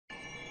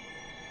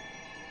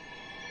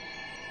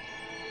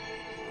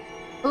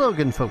Hello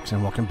again, folks,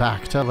 and welcome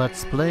back to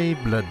Let's Play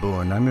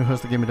Bloodborne. I'm your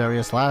host, the Gamer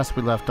Darius. Last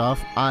we left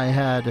off, I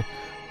had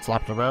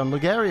slapped around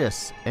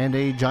Ligarius and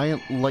a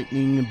giant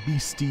lightning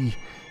beastie,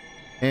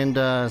 and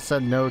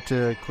said no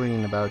to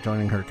Queen about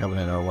joining her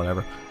covenant or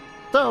whatever.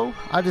 So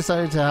I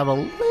decided to have a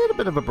little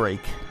bit of a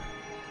break,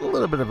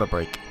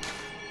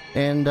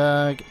 and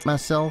get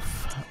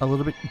myself a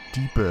little bit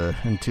deeper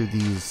into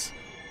these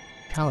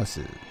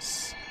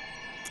chalices,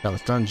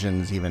 chalice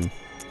dungeons, even.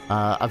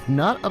 I've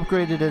not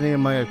upgraded any of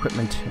my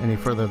equipment any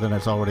further than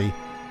it's already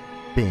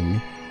been.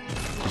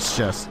 It's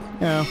just,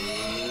 you know,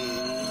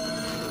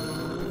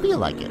 feel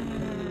like it.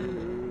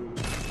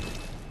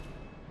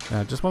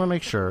 I just want to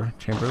make sure.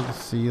 Chamber of the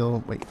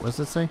Seal. Wait, what does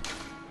it say?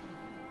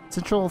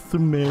 Central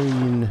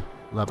Thumerian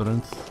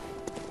Labyrinth.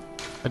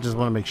 I just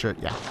want to make sure.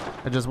 Yeah,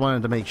 I just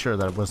wanted to make sure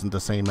that it wasn't the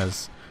same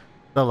as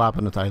the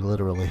labyrinth I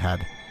literally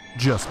had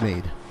just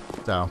made.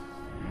 So,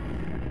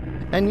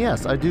 and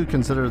yes, I do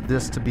consider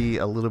this to be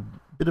a little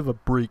bit of a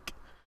break,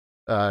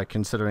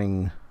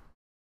 considering,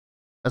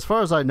 as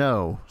far as I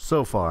know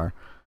so far,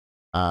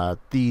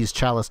 these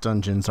chalice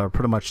dungeons are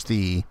pretty much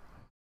the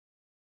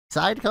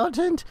side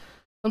content,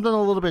 something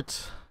a little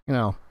bit, you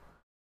know,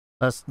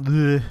 less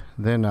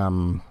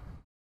than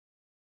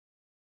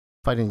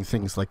fighting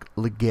things like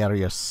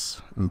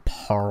Ligarius and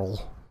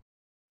Parl.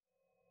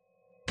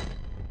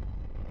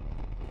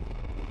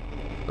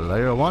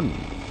 Layer 1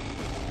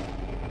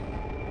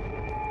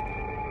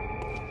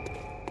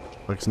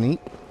 looks neat.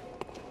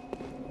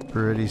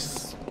 Pretty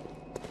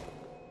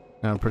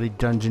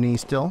dungeony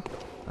still.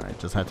 Alright,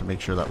 just had to make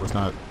sure that was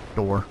not a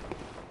door.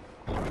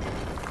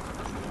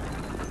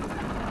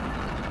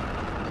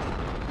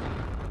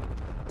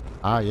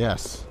 Ah,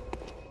 yes.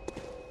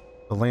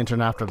 The lantern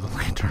after the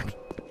lantern.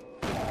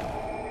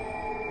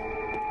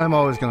 I'm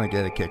always gonna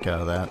get a kick out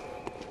of that.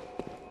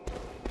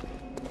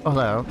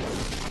 Hello.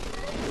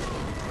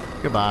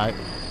 Goodbye.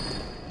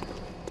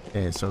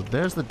 Okay, so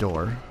there's the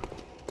door.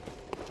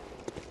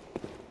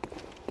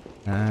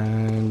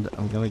 And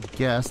I'm gonna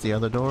guess the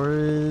other door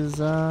is,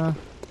 oh,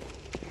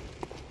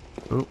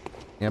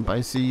 yep,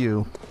 I see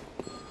you.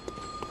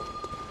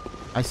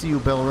 I see you,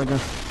 bell ringer.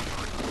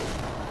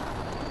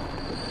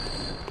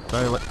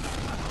 Sorry,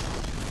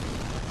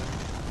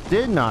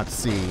 did not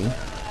see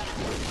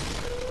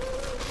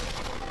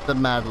the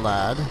mad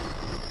lad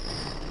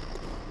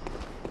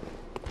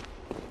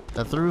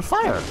that threw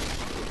fire.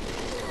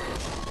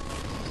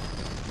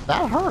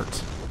 That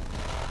hurt.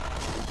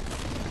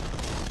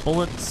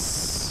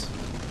 Bullets.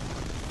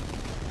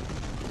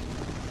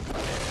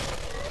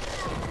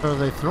 Are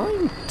they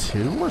throwing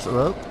two or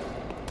so?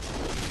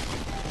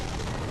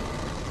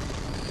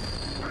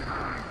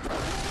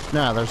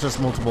 Nah, there's just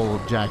multiple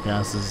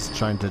jackasses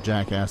trying to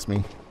jackass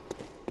me.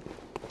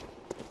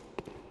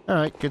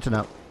 Alright, good to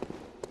know.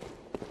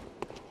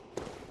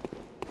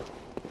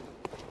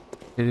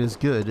 It is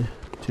good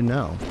to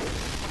know.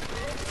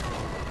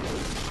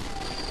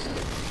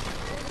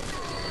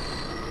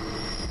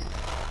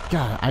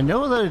 God, I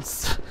know that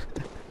it's...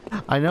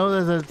 I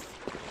know that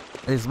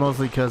it's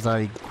mostly because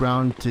I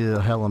ground to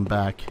hell and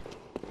back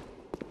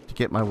to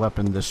get my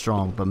weapon this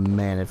strong, but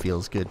man, it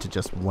feels good to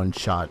just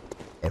one-shot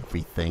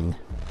everything.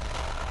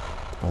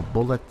 More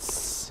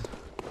bullets.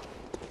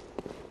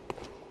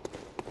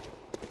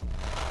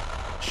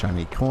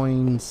 Shiny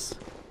coins.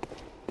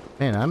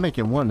 Man, I'm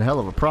making one hell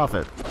of a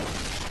profit.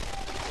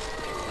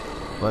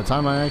 By the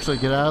time I actually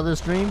get out of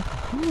this dream,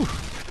 whew,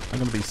 I'm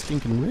gonna be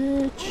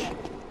stinking rich.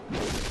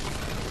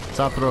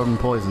 Stop throwing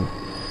poison.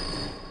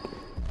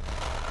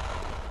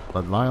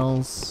 Blood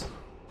vials.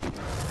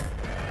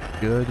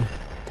 Good.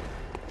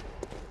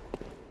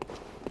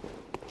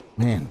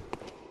 Man.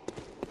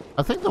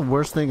 I think the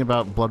worst thing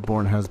about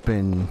Bloodborne has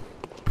been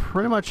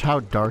pretty much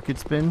how dark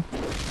it's been.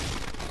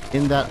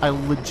 In that I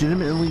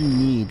legitimately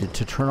need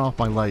to turn off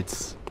my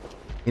lights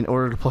in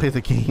order to play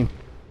the game.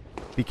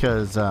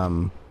 Because,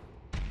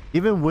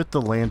 even with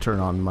the lantern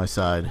on my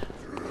side,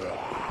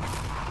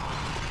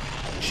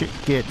 shit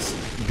gets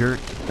dirt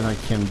and I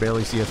can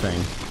barely see a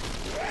thing.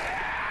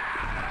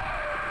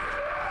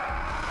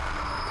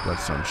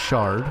 Bloodstone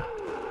shard.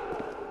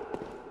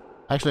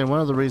 Actually, one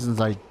of the reasons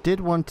I did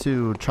want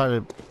to try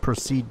to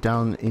proceed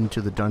down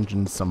into the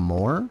dungeon some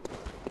more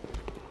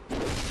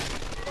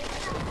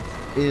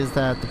is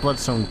that the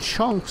bloodstone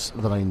chunks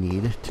that I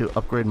need to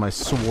upgrade my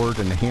sword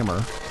and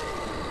hammer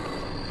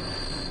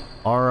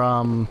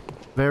are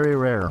very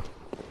rare.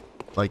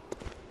 Like,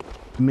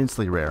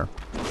 immensely rare.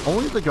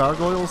 Only the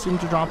gargoyles seem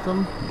to drop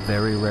them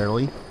very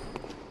rarely.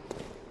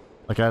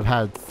 Like, I've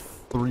had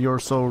 3 or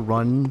so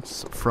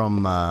runs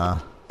from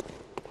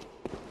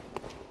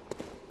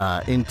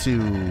into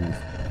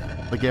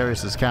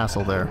Ligarius'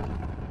 castle there.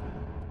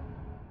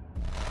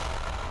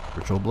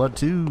 Ritual blood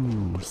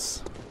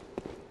twos.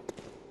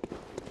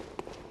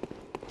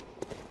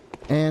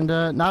 And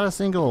not a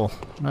single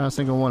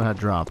one had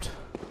dropped.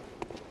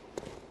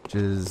 Which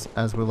is,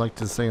 as we like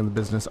to say in the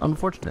business,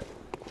 unfortunate.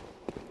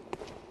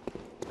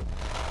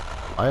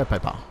 Fire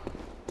paper.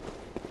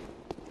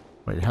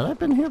 Wait, had I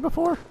been here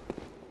before?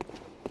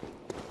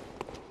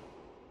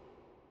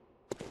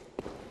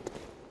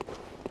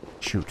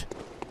 shoot.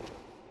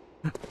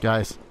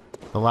 Guys,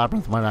 the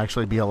labyrinth might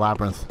actually be a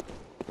labyrinth.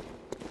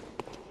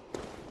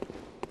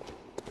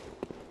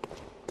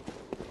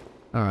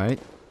 Alright.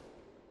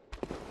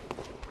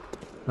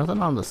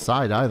 Nothing on the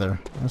side either.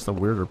 That's the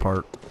weirder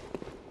part.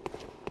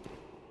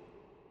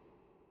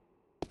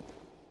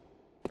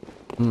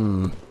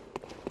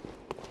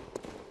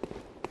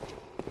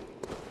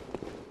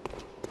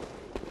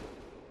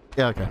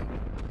 Yeah, okay.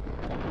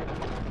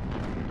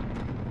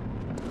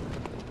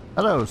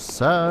 Hello,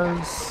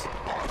 sirs.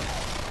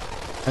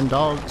 And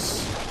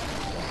dogs.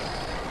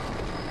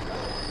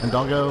 And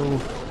doggo.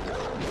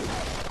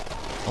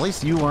 At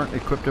least you aren't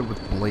equipped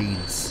with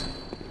blades.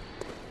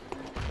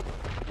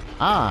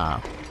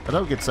 Ah,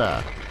 hello, good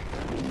sir.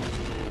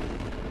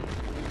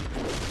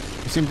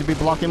 You seem to be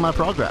blocking my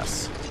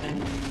progress.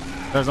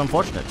 That is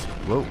unfortunate.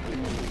 Whoa.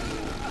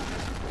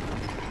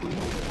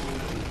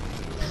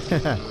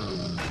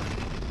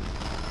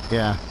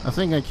 Yeah, I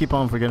think I keep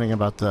on forgetting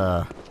about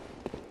the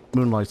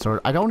Moonlight Sword.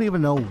 I don't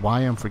even know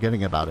why I'm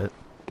forgetting about it.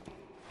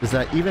 Is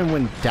that even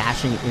when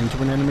dashing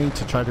into an enemy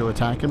to try to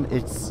attack him,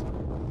 it's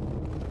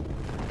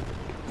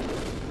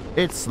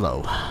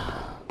slow.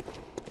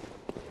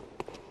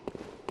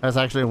 That's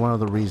actually one of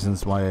the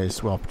reasons why I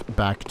swapped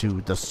back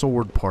to the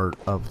sword part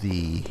of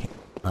the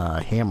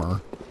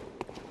hammer.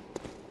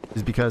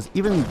 Is because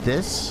even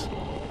this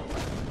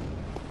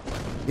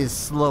is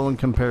slow in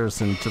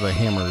comparison to the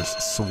hammer's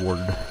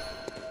sword.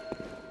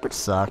 Which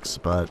sucks,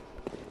 but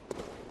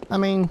I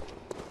mean,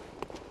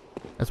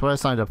 that's what I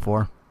signed up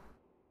for.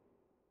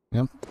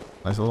 Yep,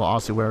 nice little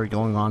ossuary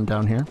going on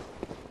down here.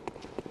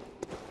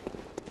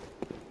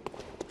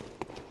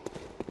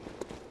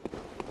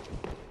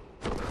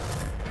 A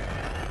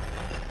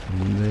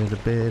little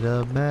bit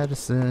of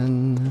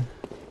medicine.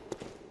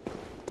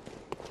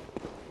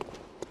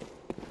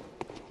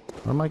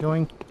 Where am I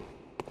going?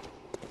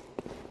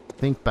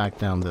 Think back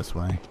down this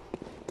way.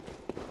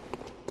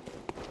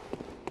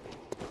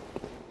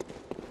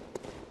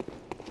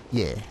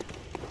 Yeah.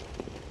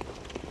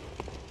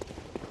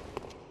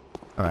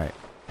 Alright.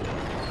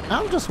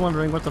 I'm just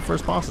wondering what the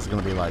first boss is going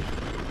to be like.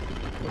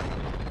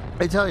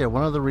 I tell you,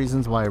 one of the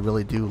reasons why I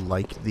really do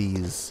like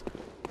these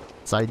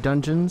side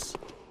dungeons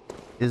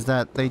is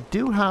that they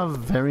do have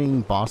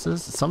varying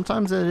bosses.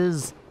 Sometimes it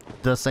is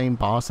the same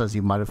boss as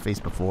you might have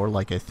faced before.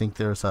 Like, I think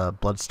there's a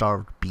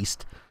blood-starved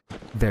beast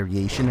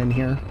variation in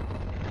here.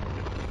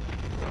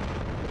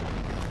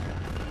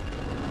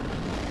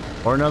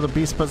 Or another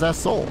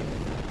beast-possessed soul.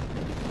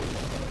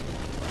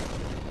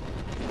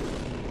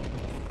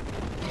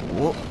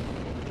 Whoa.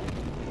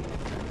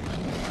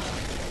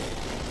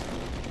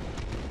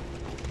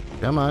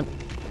 Come on.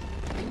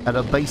 At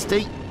a base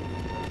state.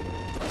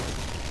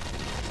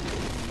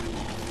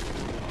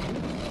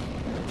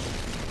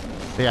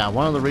 Yeah,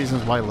 one of the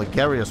reasons why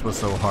Ligarius was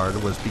so hard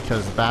was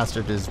because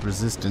Bastard is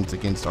resistant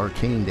against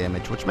arcane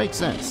damage, which makes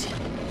sense.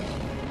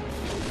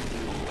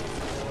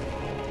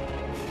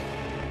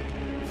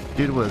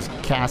 Dude was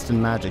casting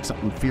magic,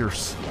 something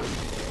fierce.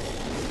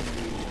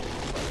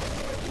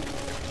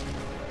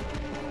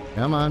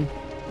 Come on.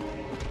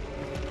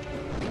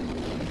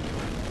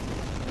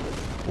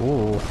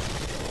 Ooh.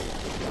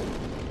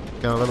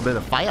 Got a little bit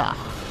of fire.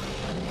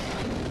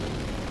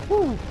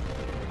 Woo.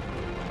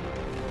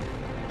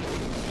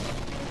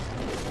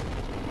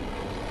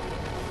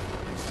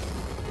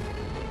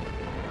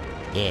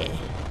 Yeah.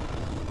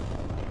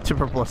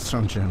 Super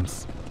Bloodstone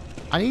gems.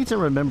 I need to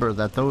remember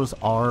that those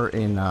are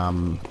in,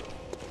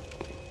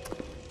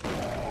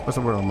 what's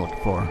the word I'm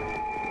looking for?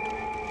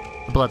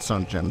 The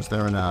Bloodstone gems.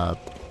 They're in a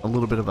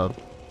little bit of a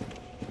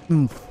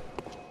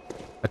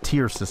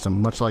tier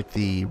system, much like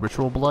the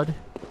Ritual Blood.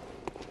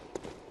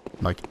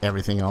 Like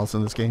everything else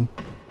in this game.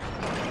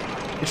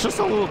 It's just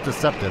a little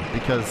deceptive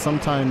because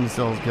sometimes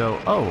they'll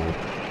go, oh,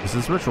 this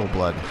is Ritual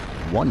Blood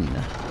 1.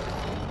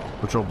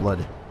 Ritual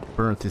Blood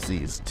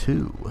parentheses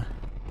 2.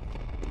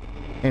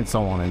 And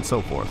so on and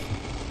so forth.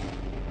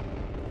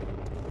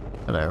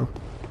 Hello.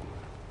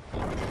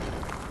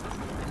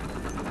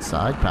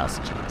 Side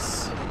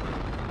passages.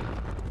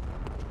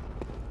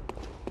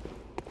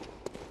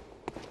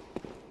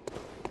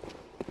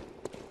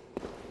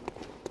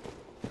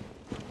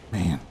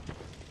 Man.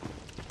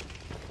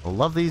 I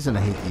love these and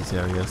I hate these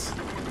areas.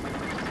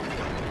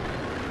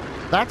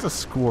 That's a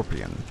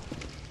scorpion.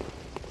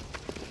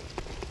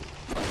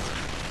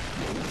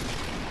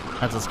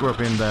 That's a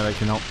scorpion that I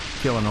can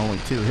kill in only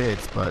 2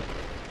 hits, but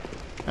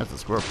that's a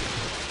scorpion.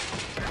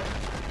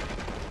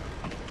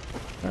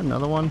 Is there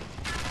another one?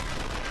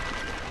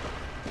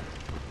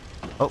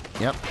 Oh,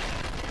 yep.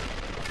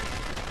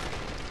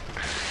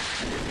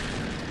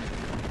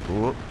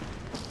 Whoop.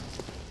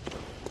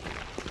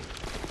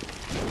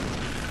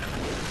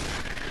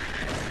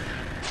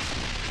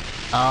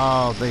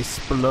 Oh, they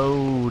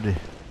explode.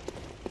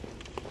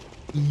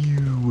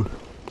 Ew.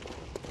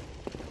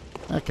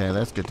 Okay,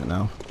 that's good to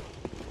know.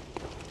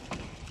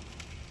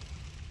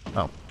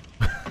 Oh.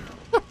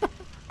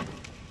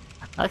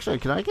 Actually,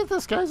 can I get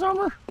this guy's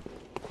armor?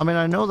 I mean,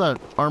 I know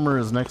that armor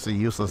is next to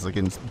useless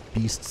against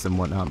beasts and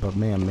whatnot, but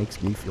man, it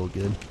makes me feel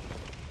good.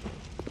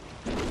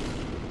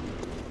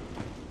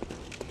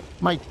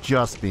 Might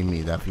just be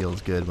me that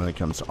feels good when it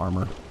comes to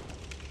armor.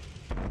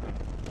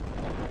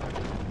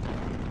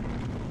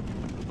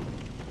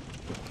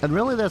 And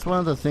really, that's one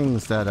of the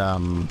things that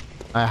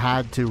I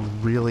had to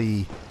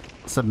really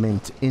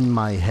cement in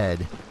my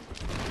head.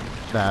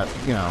 That,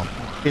 you know,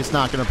 it's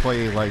not going to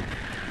play like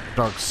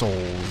Dark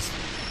Souls.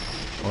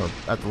 Or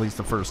at least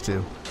the first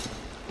two.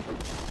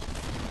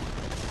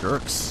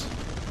 Jerks.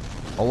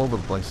 All over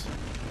the place.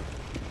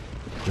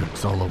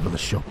 Jerks all over the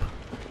shop.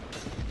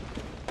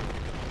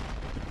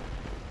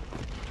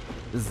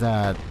 Is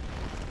that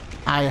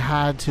I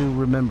had to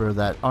remember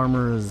that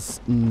armor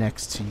is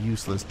next to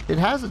useless. It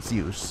has its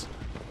use.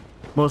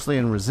 Mostly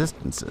in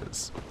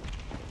resistances.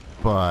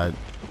 But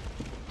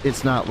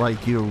it's not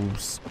like you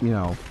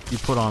know, you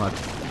put on a...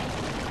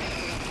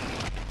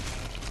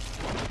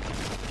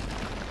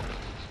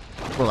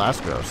 Well,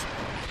 that's gross.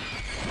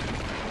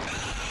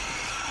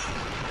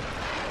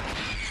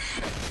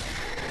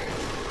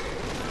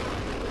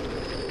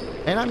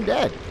 And I'm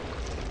dead.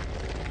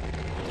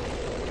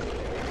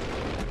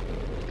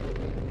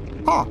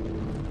 Huh.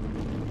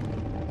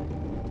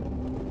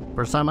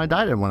 First time I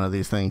died in one of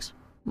these things.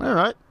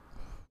 Alright.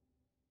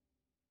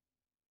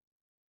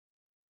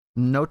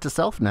 Note to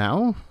self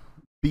now.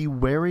 Be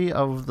wary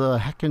of the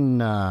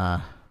heckin'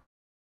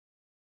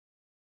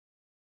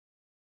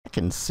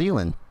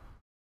 ceiling.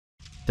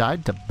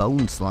 Died to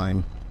bone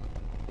slime.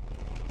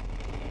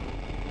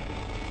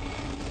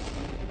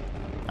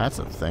 That's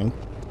a thing.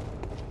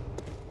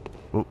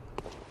 Oh.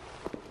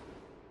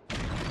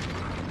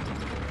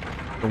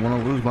 Don't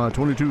want to lose my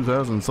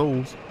 22,000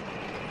 souls.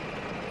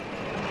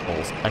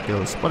 Souls,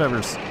 echoes,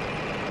 whatever's.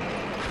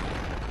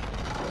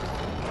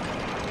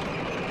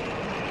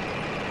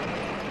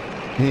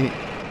 Cape.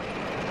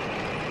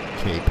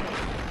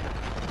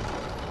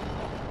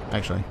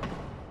 Actually.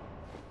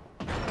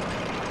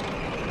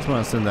 Just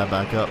want to send that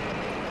back up.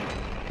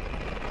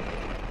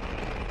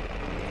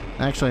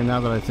 Actually, now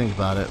that I think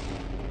about it,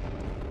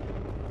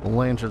 the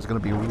lantern's going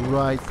to be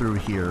right through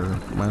here.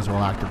 Might as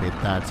well activate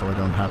that so I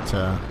don't have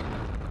to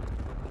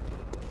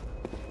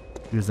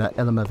use that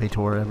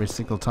elevator every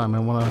single time I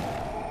want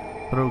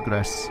to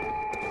progress.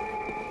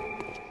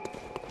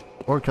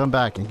 Or come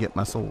back and get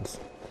my souls.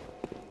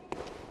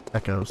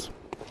 Echoes.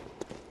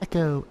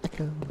 Echo,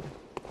 echo. You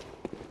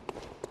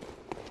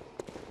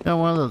know,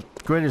 one of the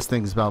greatest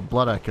things about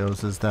Blood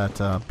Echoes is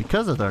that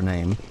because of their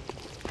name,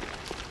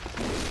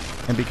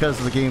 and because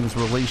of the game's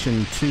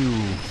relation to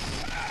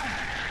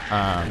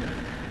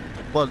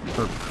Blood,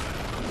 or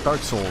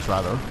Dark Souls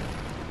rather,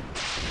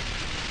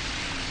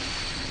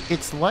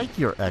 it's like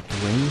you're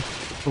echoing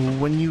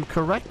when you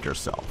correct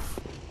yourself.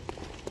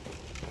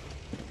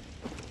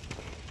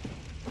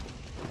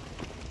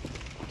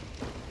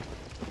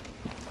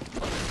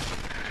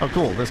 Oh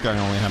cool, this guy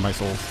only had my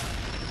souls.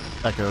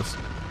 Echoes.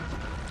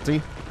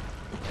 See?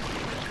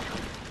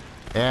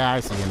 Yeah, I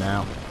see you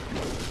now.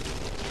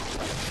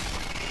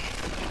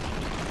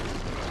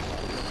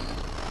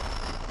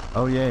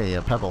 Oh yay,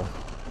 a pebble.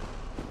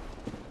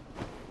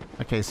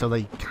 Okay, so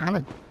they kind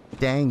of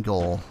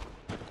dangle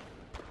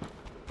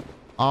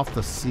off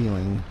the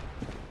ceiling.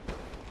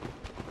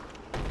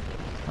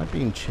 Am I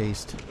being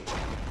chased?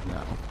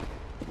 No.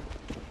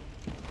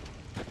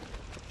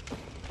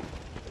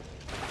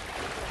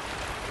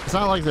 It's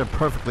not like they're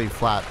perfectly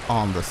flat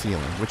on the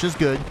ceiling, which is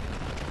good,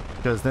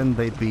 because then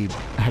they'd be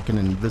heckin'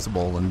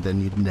 invisible and then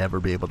you'd never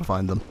be able to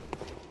find them.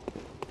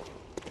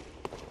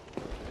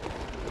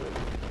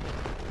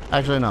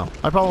 Actually, no.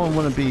 I probably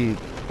wouldn't be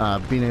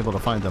being able to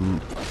find them,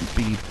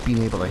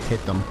 being able to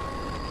hit them.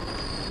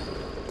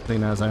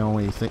 Thing as I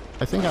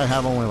think I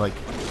have only like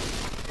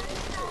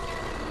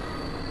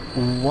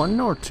 1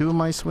 or 2 of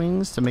my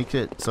swings to make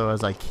it so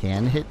as I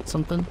can hit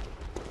something.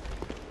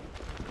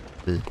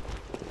 Ugh.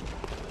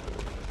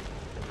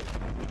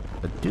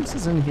 The deuce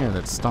is in here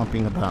that's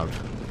stomping about.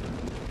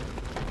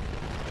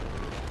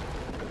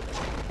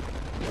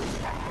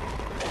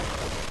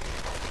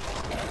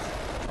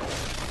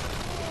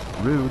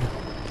 Rude.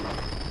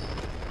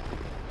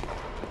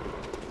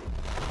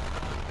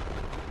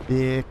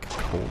 Thick,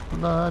 cold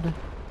blood.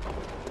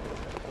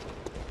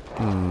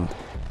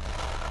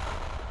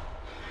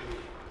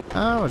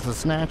 Oh, it's a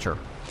snatcher.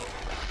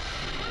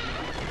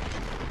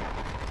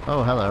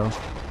 Oh, hello.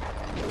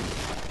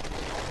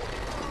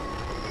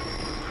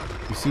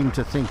 You seem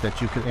to think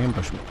that you could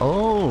ambush me.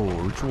 Oh,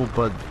 Ritual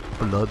Blood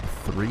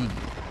 3.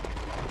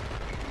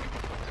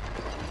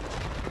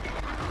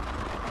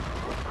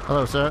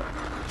 Hello, sir.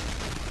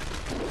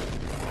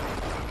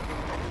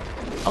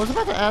 I was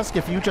about to ask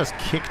if you just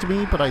kicked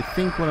me, but I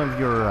think one of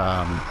your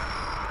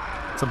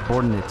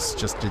subordinates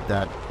just did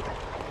that.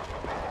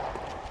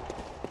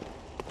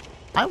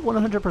 I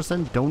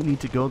 100% don't need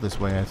to go this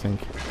way, I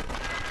think.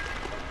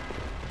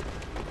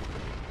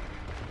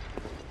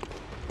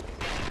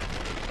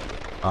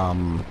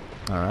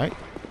 Alright.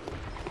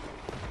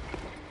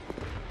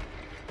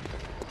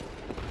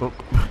 Oh.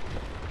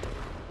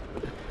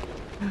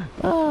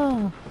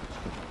 Ah.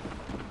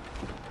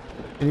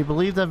 Can you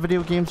believe that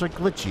video games are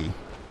glitchy?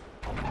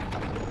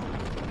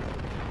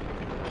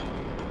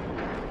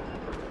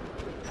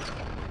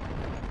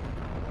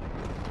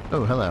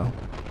 Oh, hello.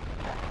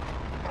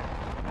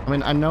 I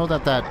mean, I know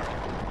that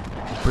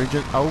bridge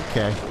is...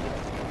 Okay.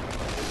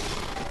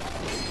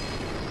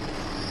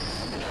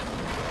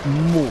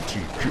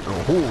 Multi-kill,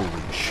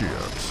 holy shit.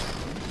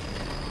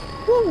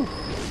 Woo!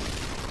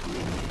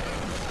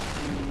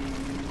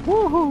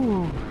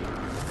 Woohoo!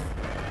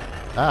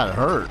 That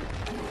hurt.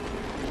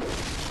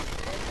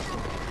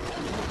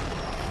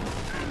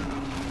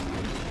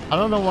 I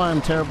don't know why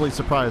I'm terribly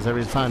surprised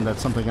every time that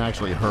something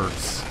actually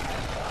hurts.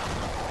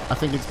 I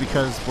think it's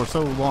because for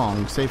so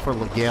long, save for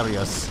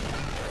Ligarius,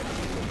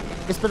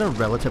 it's been a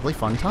relatively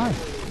fun time.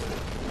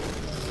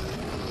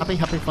 Happy,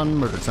 happy, fun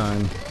murder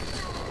time.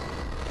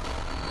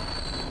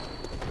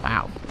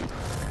 Wow.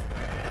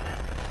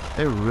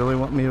 They really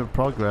want me to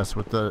progress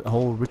with the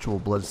whole ritual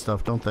blood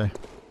stuff, don't they?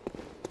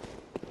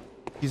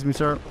 Excuse me,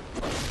 sir.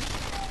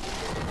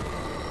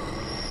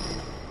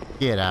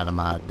 Get out of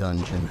my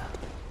dungeon.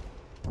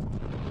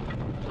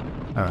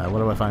 Alright, what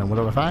do I find? What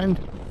do I find?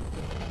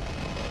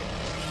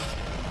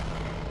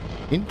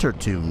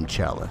 Intertune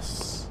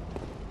chalice.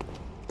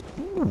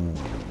 Ooh.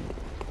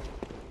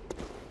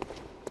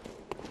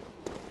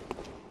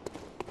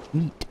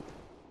 Neat.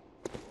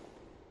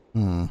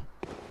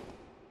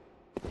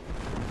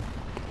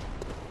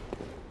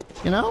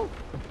 You know,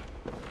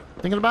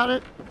 thinking about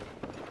it,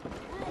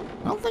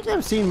 I don't think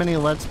I've seen many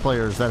Let's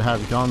Players that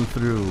have gone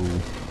through,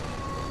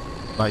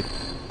 like,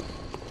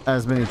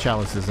 as many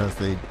chalices as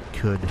they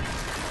could.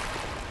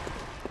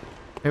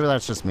 Maybe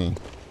that's just me.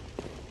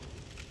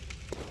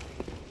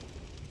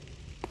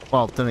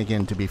 Well, then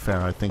again, to be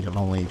fair, I think I've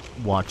only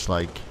watched,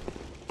 like,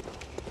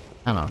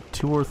 I don't know,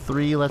 2 or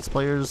 3 Let's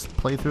Players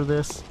play through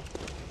this.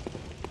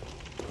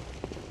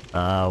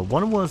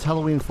 One was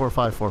Halloween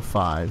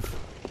 4545.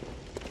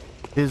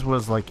 His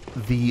was like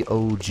the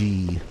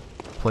OG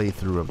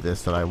playthrough of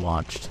this that I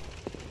watched.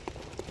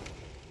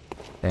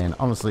 And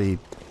honestly,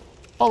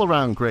 all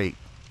around great.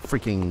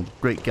 Freaking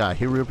great guy.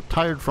 He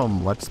retired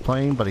from Let's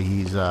Playing, but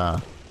he's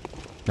now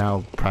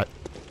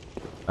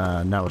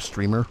a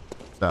streamer.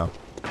 So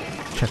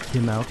check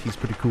him out. He's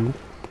pretty cool.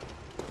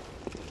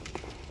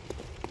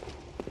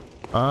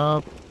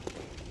 And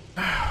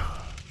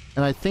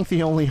I think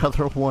the only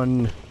other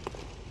one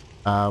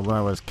when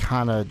I was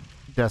kind of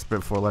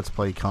desperate for Let's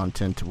Play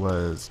content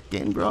was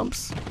Game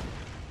Grumps.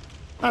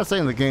 I'm not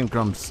saying the Game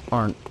Grumps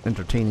aren't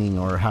entertaining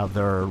or have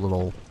their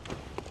little,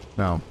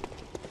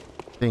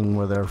 thing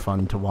where they're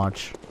fun to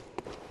watch.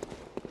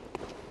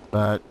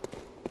 But,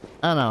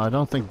 I don't know, I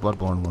don't think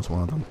Bloodborne was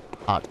one of them.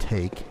 Hot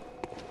take.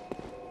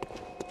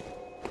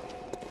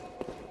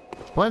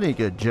 Plenty of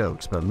good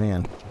jokes, but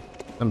man,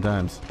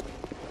 sometimes.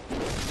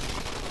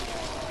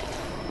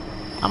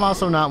 I'm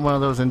also not one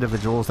of those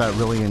individuals that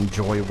really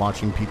enjoy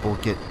watching people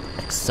get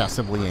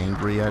excessively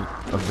angry at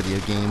a video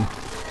game.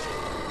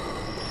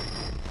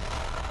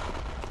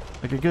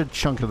 Like a good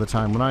chunk of the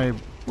time when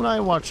I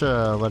watch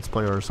a Let's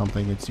Play or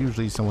something, it's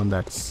usually someone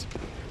that's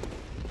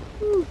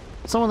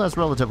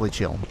relatively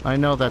chill. I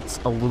know that's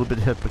a little bit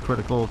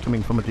hypocritical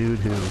coming from a dude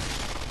who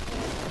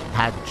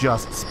had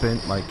just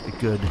spent like a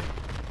good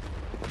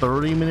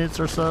 30 minutes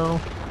or so,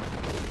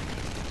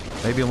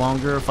 maybe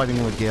longer, fighting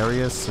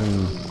Ligarius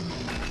and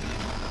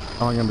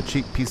calling him a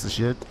cheap piece of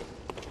shit,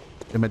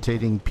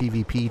 imitating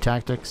PvP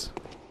tactics.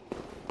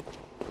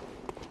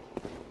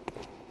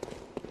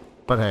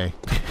 But hey.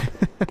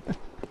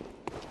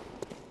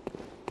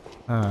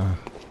 I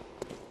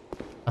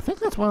think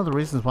that's one of the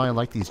reasons why I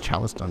like these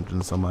chalice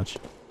dungeons so much.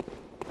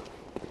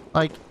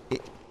 Like,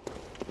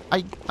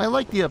 I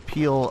like the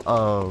appeal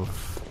of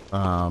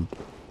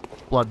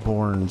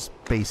Bloodborne's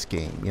base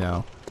game, you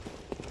know?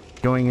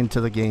 Going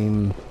into the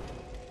game,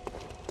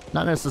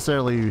 not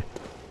necessarily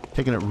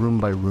taking it room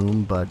by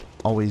room, but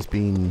always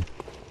being,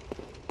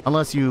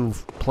 unless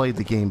you've played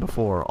the game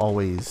before,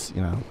 always,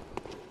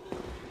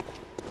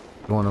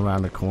 going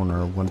around a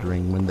corner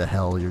wondering when the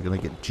hell you're gonna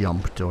get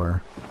jumped,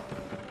 or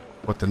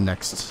what the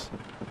next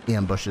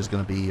ambush is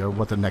gonna be, or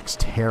what the next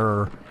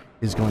terror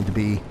is going to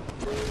be.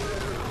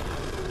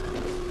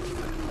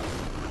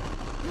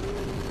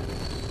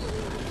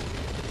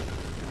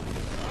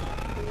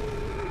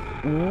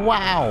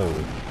 Wow!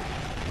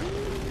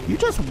 You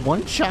just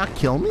one-shot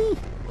kill me?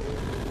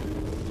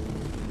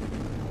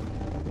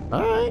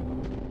 Alright.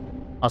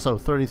 Also,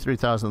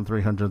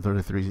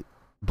 33,333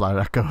 blood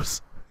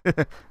echoes.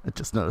 I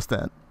just noticed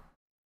that.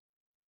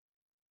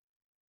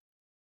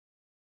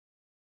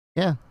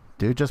 Yeah,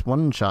 dude just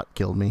one shot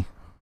killed me.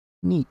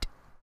 Neat.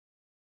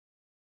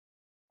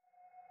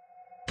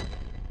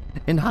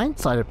 In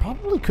hindsight, I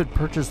probably could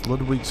purchase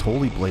Ludwig's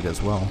Holy Blade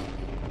as well.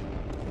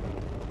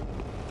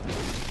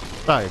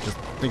 Sorry, just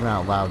thinking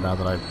out loud now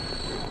that I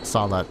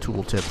saw that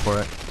tooltip for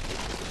it.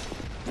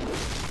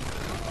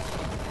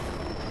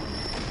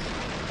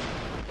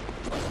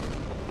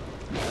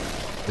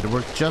 It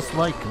worked just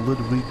like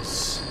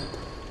Ludwig's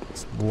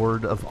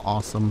Sword of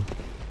Awesome.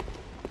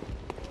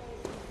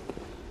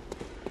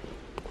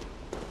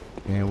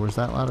 Okay, where's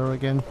that ladder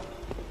again?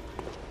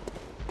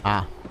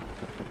 Ah.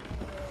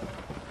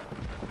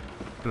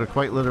 Could have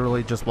quite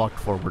literally just walked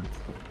forward.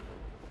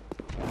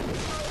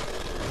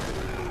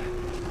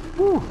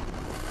 Whew.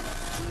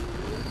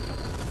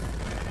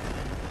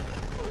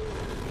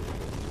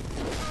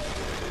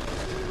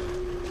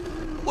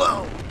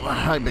 Whoa!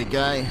 Hi, big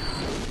guy.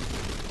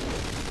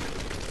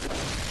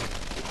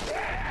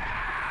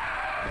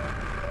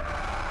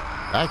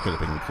 That could have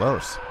been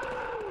close.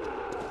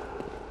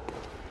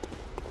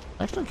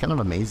 Actually, kind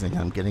of amazing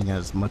I'm getting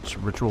as much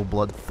Ritual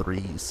Blood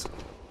 3s.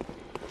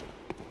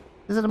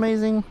 Is it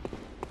amazing?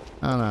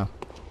 I don't know.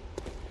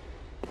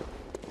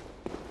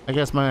 I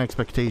guess my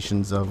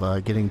expectations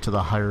of getting to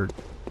the higher,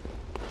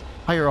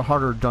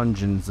 harder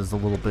dungeons is a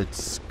little bit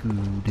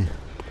skewed.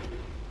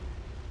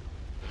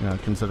 You know,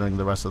 considering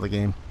the rest of the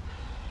game.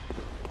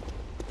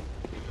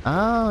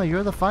 Oh,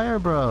 you're the Fire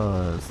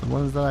Bros, the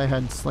ones that I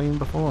had slain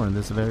before in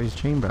this very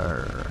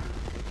chamber.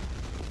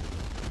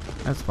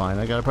 That's fine,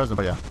 I got a present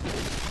for you.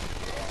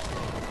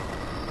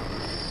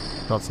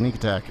 Called Sneak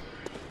Attack.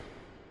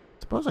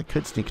 Suppose I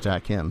could sneak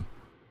attack him.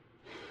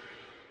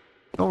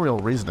 No real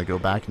reason to go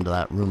back into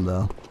that room,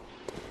 though.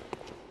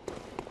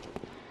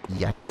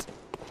 Yet.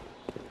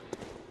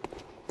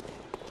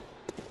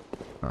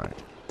 Alright.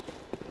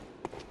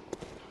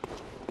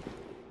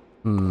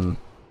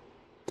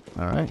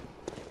 Alright.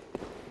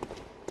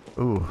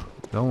 Ooh,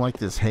 don't like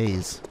this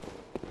haze.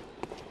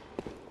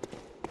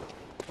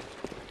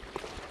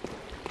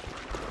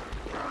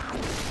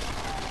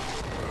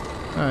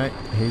 Alright,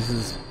 haze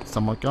is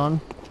somewhat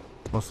gone.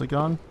 Mostly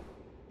gone.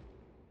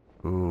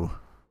 Ooh.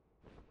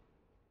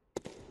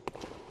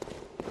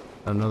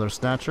 Another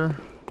Snatcher.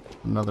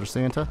 Another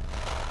Santa.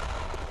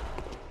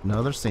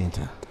 Another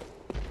Santa.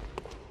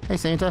 Hey,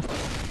 Santa.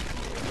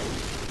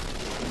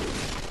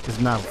 He's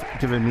not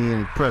giving me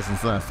any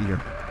presents last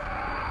year.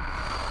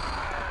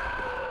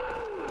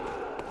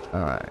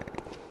 Alright.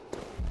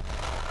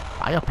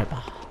 Fire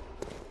pepper.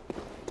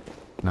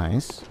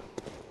 Nice.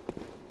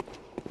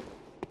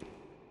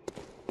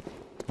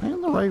 Am I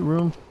in the right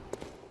room?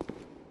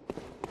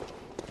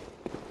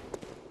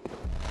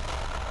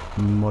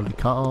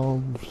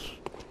 Molotovs.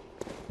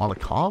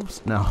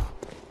 Molotovs? No.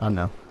 I don't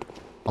know.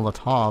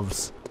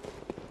 Molotovs.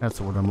 That's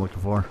the word I'm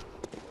looking for.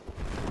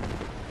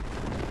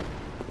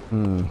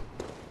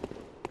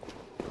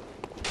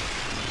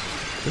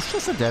 It's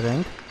just a dead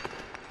end.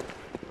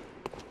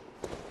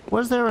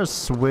 Was there a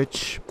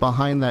switch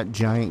behind that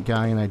giant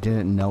guy and I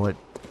didn't know it?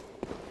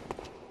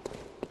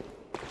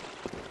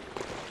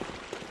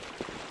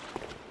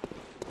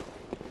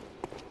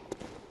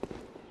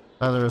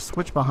 There was a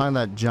switch behind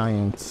that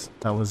giant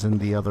that was in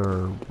the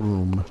other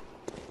room.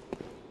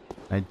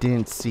 I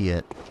didn't see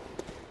it.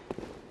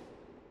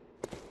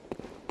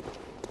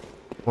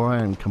 Or I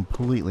am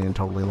completely and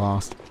totally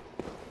lost.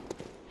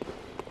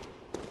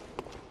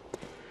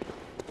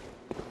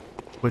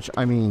 Which,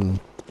 I mean,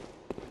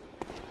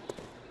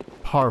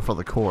 par for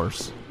the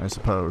course, I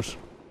suppose.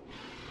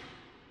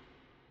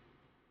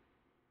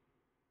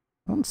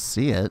 I don't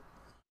see it.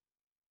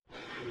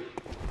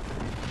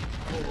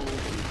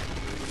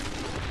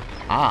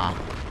 Ah.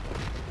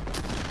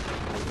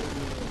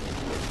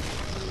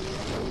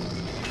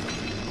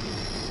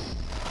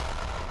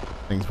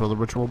 Thanks for the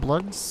Ritual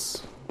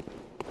Bloods.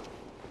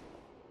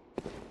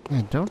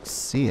 I don't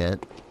see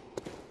it.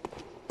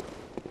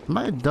 Am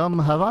I dumb?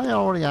 Have I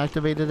already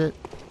activated it?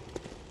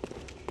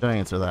 Don't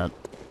answer that.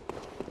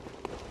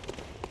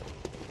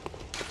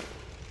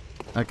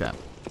 Okay.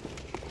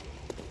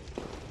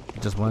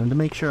 Just wanted to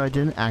make sure I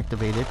didn't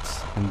activate it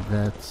and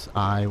that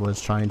I was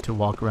trying to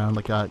walk around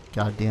like a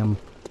goddamn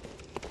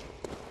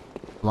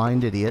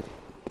blind idiot.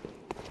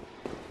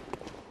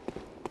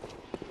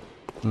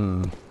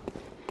 Because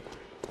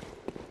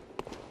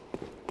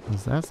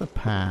that's a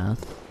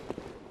path.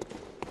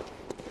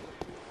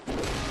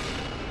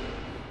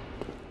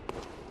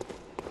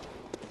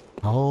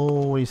 I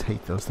always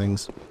hate those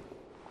things.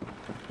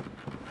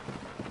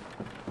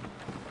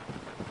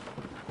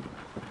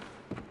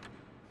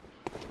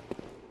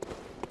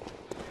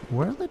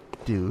 Where the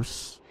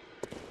deuce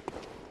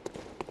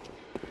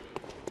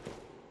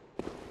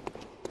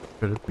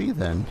could it be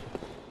then?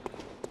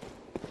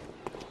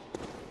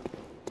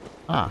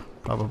 Ah,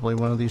 probably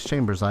one of these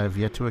chambers I have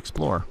yet to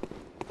explore.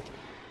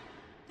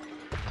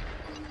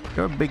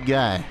 You're a big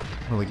guy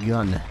with a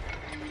gun.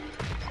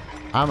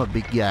 I'm a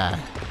big guy.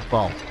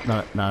 Well,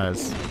 not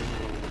as...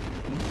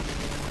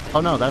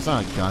 Oh no, that's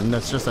not a gun.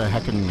 That's just a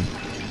heckin'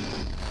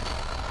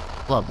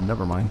 club.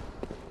 Never mind.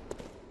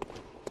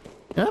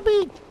 Can it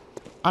be...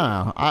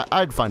 I don't know.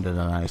 I'd find it a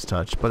nice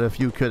touch, but if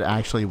you could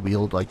actually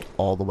wield, like,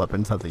 all the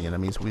weapons that the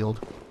enemies wield.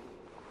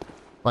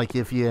 Like,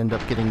 if you end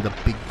up getting the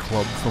big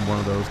club from one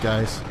of those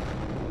guys.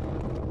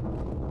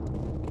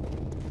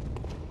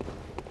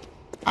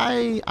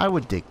 I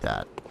would dig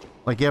that.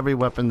 Like, every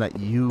weapon that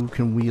you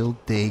can wield,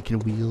 they can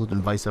wield,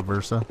 and vice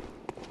versa.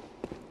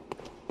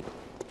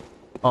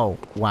 Oh,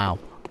 wow.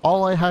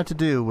 All I had to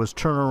do was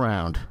turn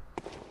around.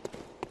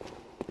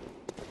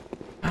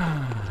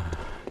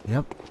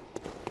 Yep.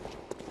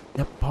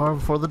 Yep, par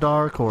for the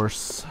dark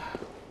horse.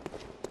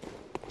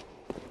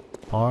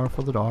 Par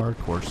for the dark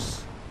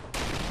horse.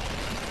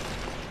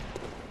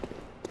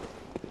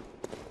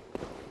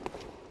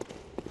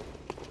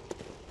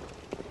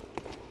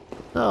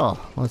 So,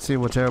 let's see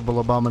what terrible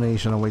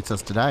abomination awaits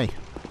us today.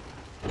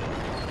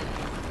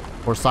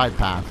 Or side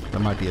path. There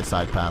might be a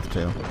side path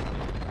too.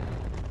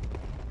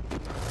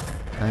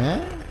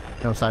 Eh?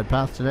 No side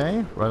path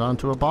today. Right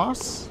onto a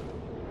boss.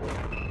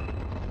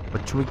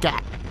 What do we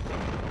got?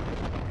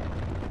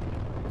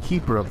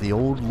 Keeper of the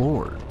Old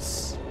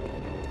Lords.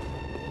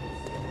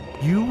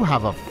 You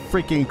have a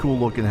freaking cool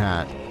looking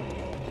hat.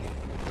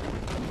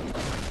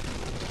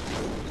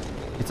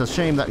 It's a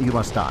shame that you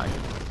must die.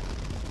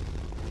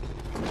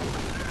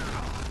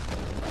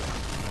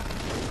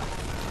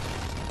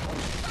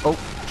 Oh,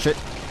 shit.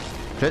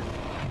 Shit.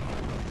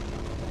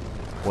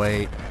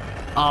 Wait.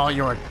 Oh,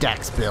 you're a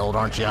Dex build,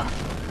 aren't you?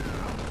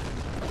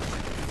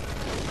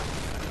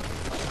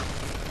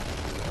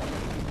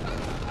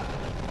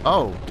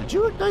 Oh, did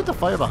you ignite the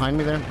fire behind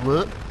me there?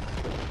 What?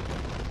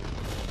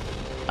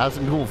 That's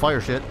some cool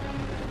fire shit.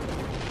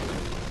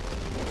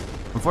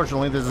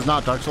 Unfortunately, this is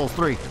not Dark Souls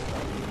 3.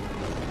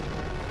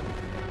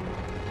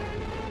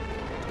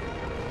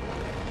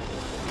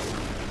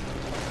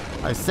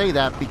 I say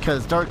that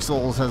because Dark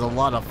Souls has a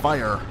lot of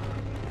fire.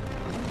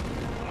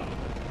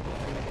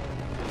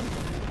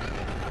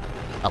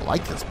 I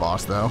like this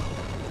boss, though.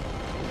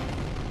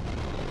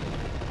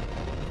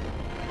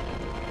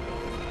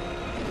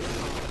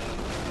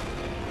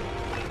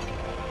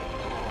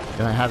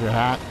 Can I have your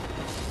hat?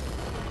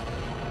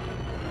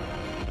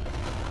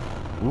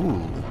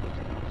 Ooh.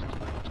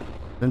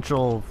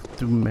 Central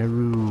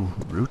Thumeru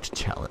Root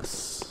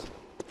Chalice.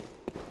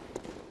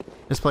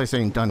 This place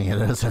ain't done yet,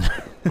 is it?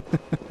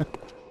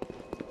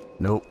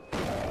 Nope.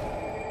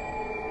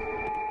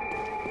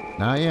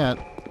 Not yet.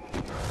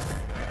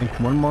 I think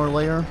one more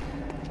layer.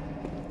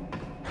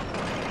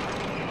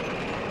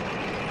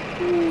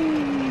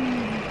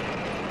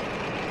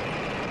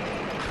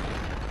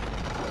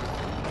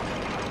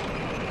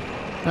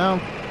 No,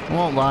 I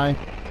won't lie.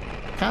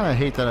 Kinda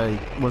hate that I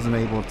wasn't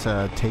able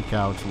to take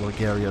out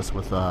Logarius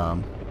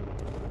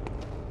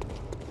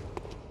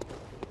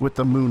with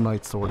the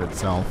Moonlight Sword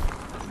itself.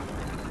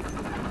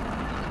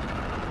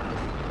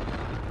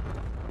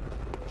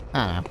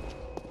 Ah.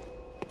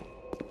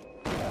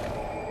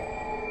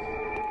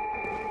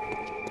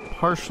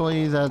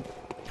 Partially that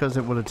because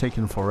it would have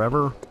taken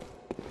forever.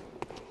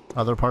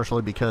 Other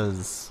partially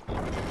because,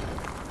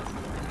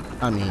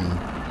 I mean,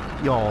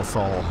 y'all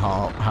saw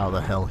how the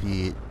hell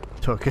he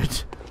took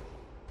it.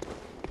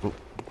 Oh,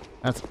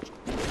 that's a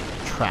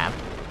trap.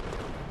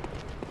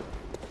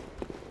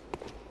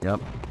 Yep.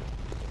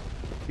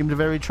 Seemed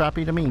very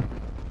trappy to me.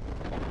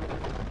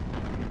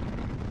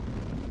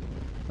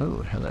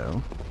 Oh,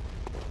 hello.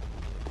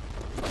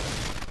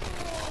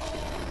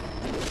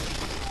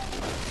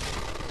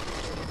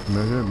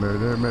 Murder,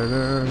 murder,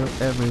 murder,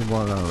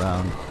 everyone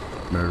around.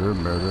 Murder,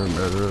 murder,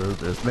 murder,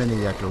 there's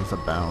many echoes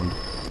abound.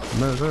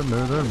 Murder,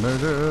 murder,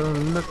 murder,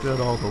 look at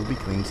all the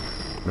weaklings.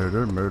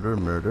 Murder, murder,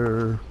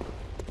 murder.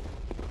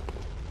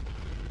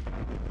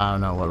 I don't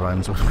know what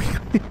rhymes with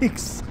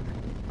weaklings.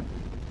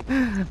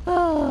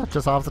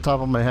 Just off the top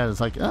of my head,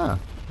 it's like,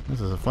 this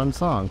is a fun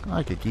song.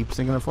 I could keep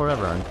singing it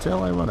forever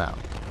until I run out.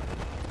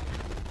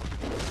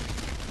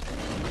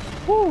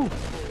 Woo!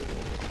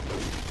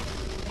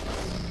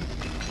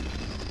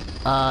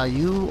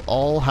 You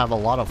all have a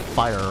lot of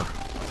fire.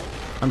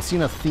 I'm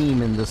seeing a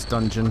theme in this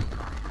dungeon.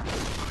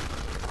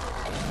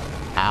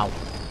 Ow.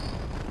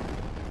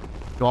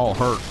 You all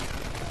hurt.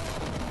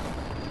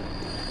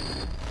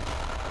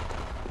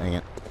 Dang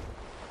it.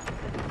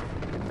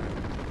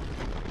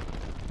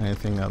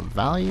 Anything of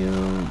value?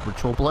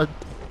 Ritual Blood?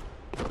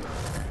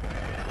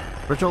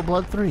 Ritual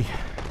Blood 3.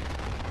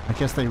 I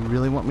guess they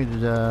really want me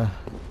to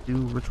do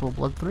Ritual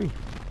Blood 3.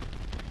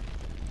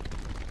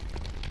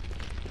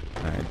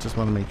 Alright, just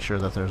want to make sure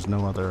that there's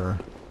no other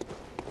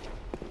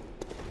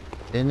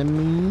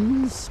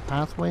enemies?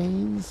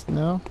 Pathways?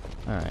 No?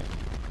 Alright.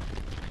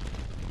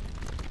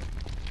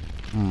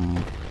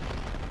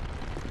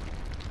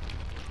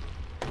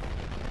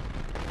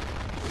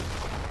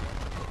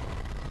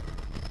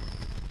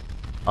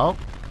 Oh.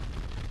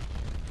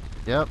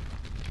 Yep.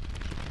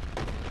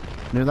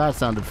 Knew that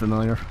sounded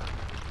familiar.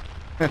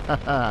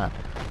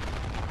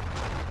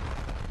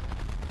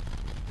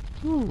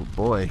 Ooh,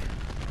 boy.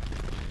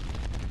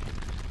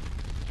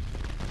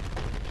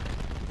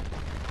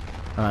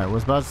 Alright,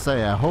 was about to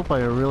say, I hope I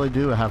really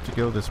do have to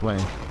go this way.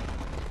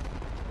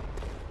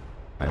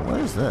 Alright, what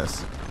is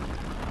this?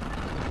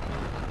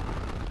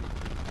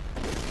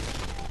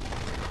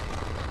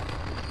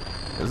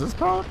 Is this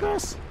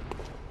progress?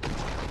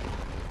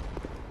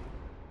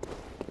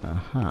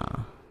 Uh-huh.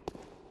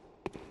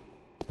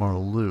 More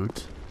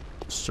loot.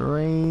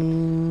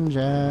 Strange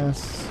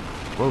ass.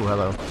 Whoa,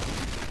 hello.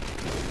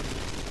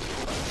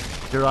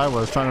 Here I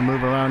was trying to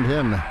move around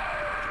him.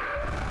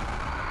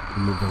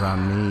 He moved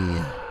around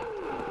me.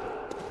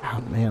 Oh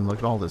man, look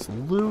at all this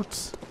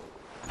loot.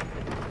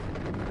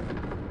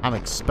 I'm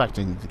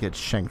expecting to get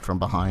shanked from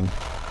behind.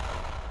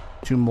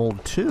 To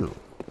mold 2.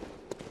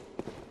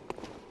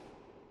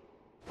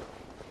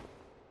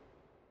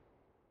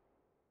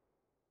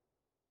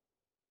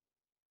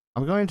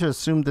 I'm going to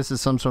assume this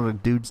is some sort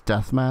of dude's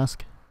death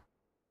mask.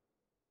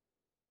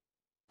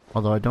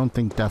 Although I don't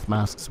think death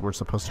masks were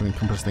supposed to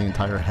encompass the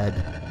entire head.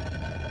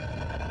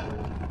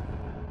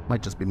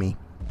 Might just be me.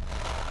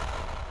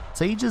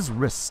 Sage's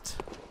wrist.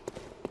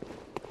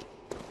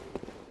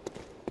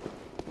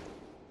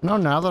 No,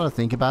 now that I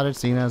think about it,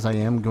 seeing as I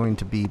am going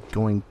to be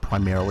going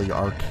primarily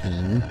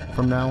arcane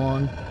from now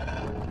on,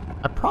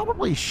 I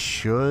probably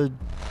should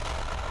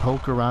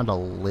poke around a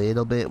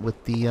little bit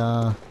with the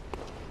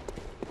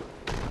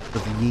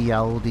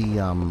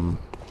Yialdi,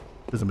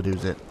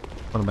 Uzamadoozit.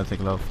 What am I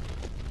thinking of?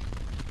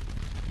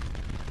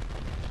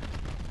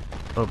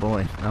 Oh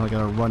boy, now I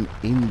gotta run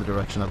in the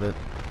direction of it.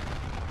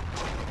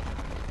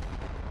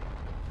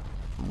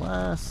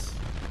 Unless...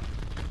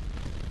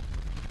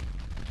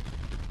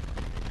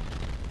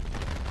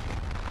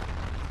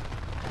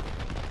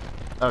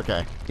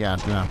 Okay, yeah,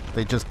 no,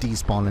 they just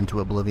despawn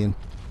into oblivion.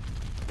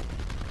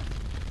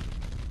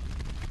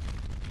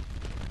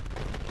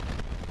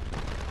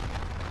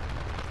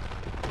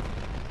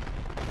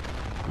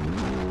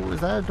 Ooh, is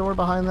that a door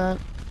behind that?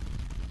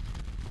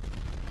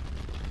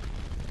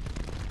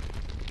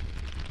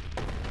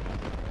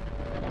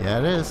 Yeah,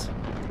 it is.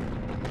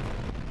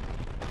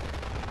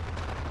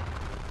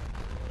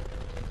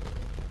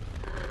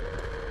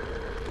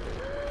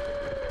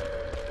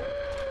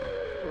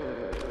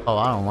 Oh,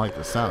 I don't like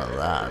the sound of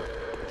that.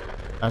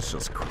 That's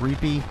just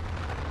creepy.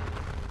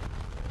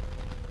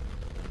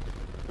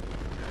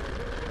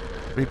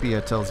 Creepy,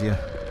 it tells you.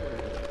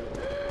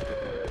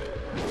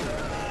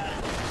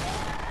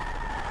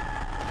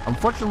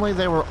 Unfortunately,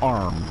 they were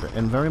armed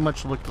and very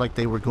much looked like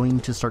they were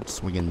going to start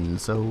swinging,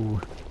 so...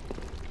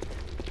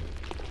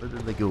 Where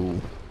did they go?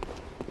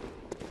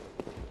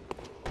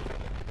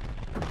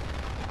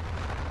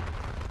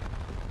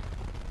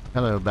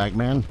 Hello,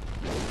 Bagman.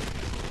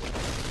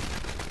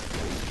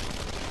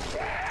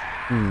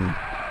 Can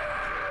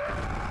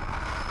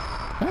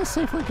I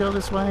safely go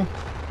this way?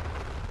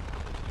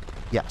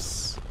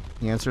 Yes.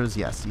 The answer is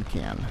yes, you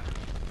can.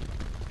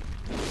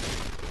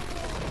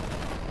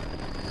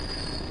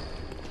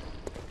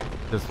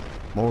 Just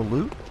more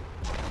loot?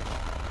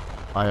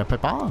 Fire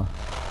paper.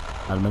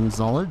 Admin's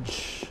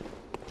knowledge.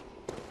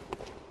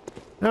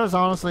 It was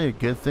honestly a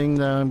good thing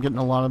that I'm getting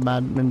a lot of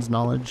admin's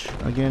knowledge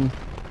again.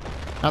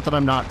 Not that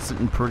I'm not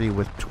sitting pretty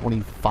with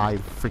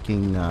 25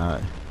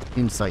 freaking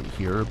insight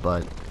here,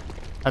 but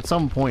at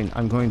some point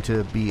I'm going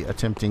to be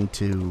attempting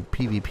to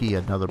PvP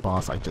another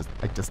boss. I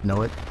just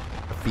know it.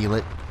 I feel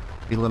it.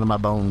 Feel it in my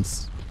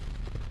bones.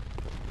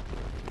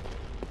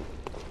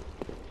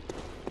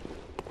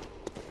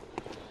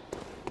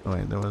 Oh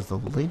wait, there was the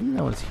lady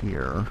that was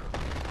here.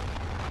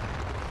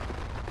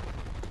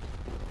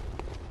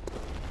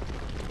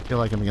 I feel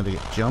like I'm gonna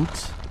get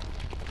jumped.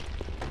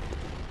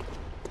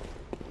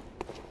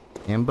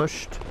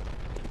 Ambushed.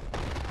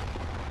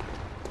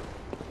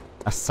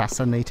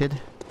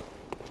 Assassinated.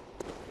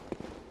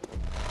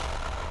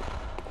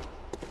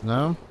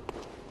 No?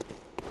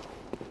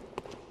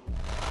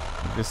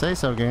 If you say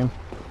so, game.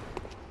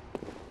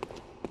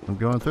 I'm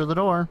going through the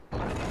door.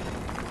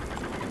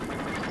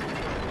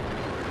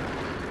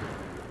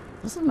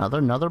 Is this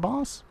another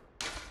boss?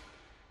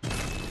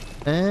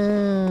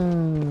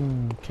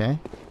 Okay.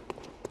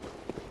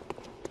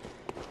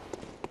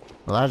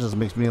 Well, that just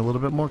makes me a little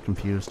bit more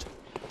confused.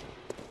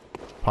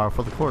 Par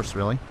for the course,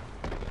 really.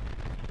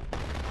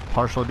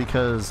 Partially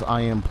because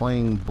I am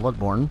playing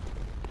Bloodborne,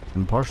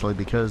 and partially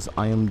because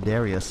I am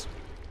Darius.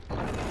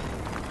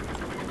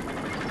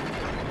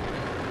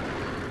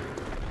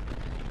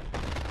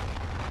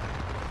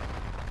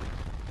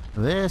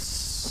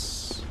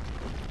 This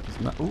is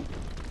not... Ooh.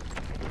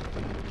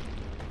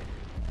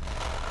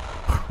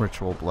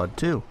 Ritual Blood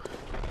 2.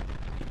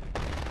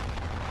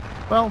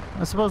 Well,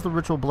 I suppose the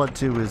Ritual Blood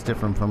 2 is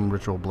different from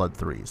Ritual Blood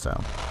 3, so...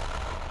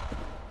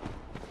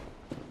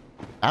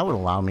 That would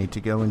allow me to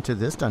go into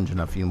this dungeon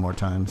a few more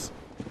times.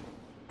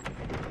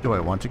 Do I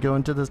want to go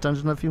into this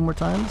dungeon a few more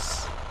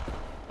times?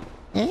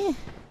 Eh?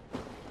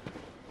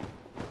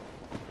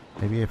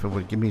 Maybe if it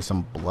would give me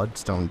some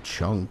bloodstone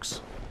chunks.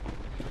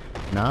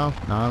 No?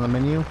 Not on the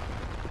menu?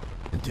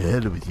 I'm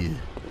dead with you.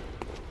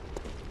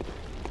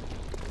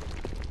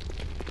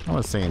 I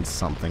was saying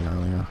something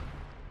earlier.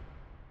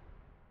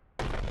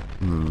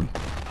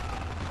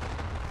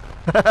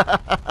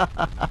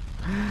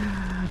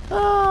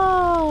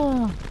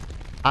 Oh,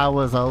 I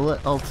was a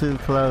little too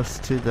close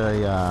to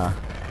the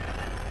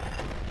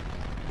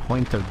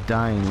point of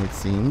dying, it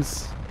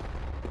seems.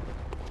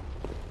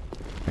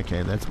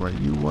 Okay, that's where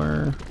you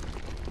were.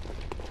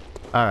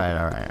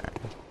 Alright.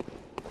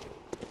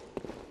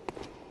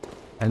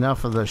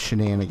 Enough of the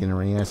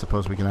shenaniganery. I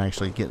suppose we can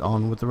actually get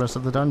on with the rest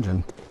of the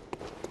dungeon.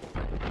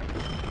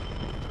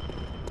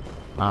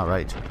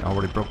 Alright,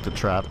 already broke the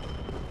trap.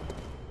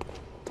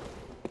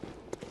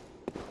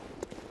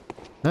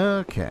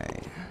 Okay.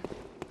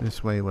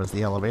 This way was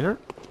the elevator.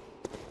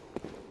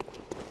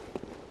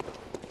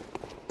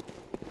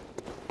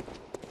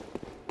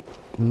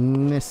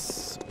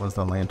 This was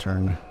the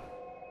lantern.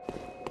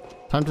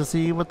 Time to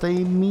see what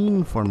they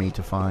mean for me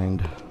to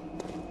find.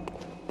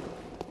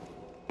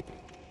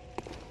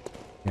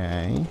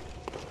 Okay.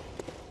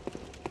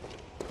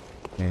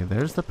 Okay,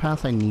 there's the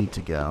path I need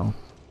to go.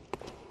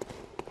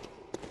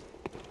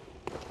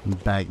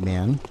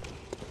 Bagman.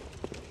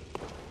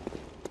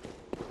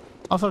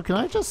 Also, can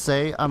I just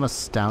say I'm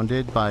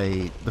astounded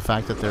by the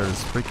fact that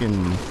there's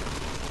freaking,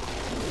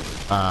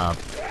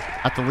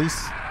 at the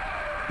least,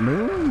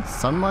 moon?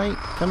 Sunlight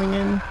coming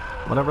in?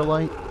 Whatever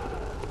light.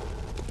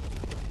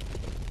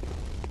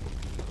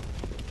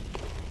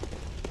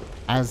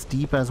 As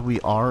deep as we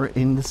are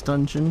in this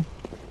dungeon.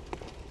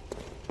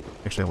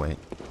 Actually, wait.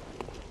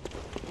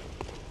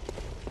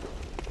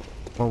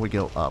 Before we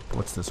go up,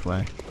 what's this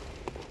way?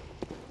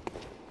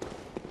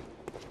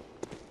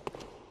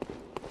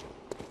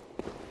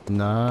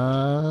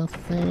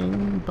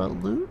 Nothing but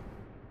loot?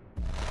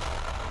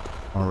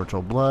 More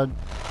ritual blood.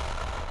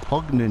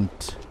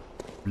 Pognant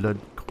blood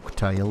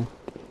cocktail.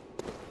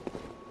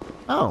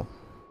 Oh.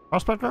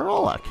 Prospector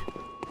Rolak.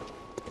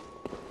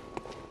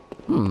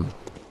 You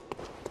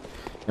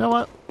know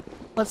what?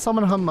 Let's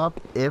summon him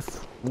up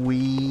if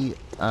we,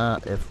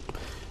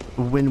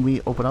 when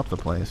we open up the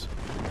place.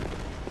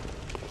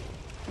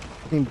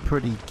 Seemed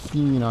pretty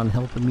keen on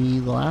helping me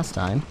the last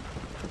time.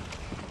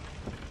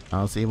 I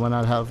don't see why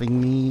not having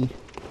me,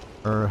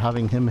 or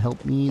having him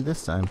help me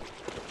this time.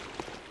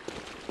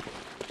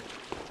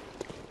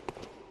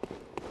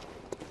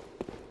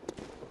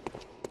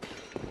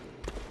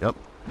 Yep.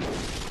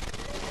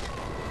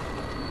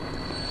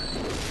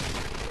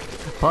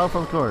 But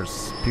of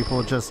course,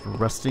 people just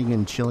resting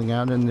and chilling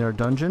out in their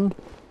dungeon.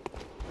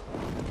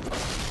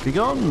 Be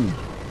gone!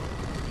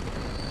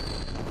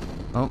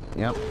 Oh,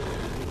 yep.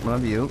 One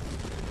of you.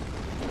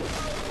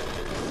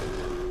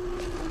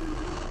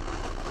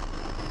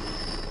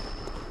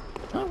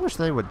 I wish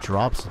they would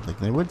drop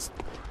something.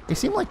 They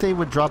seem like they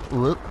would drop.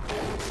 Whoop.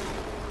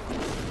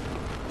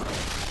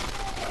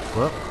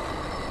 Whoop.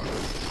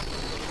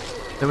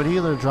 They would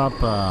either drop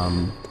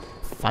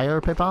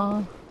fire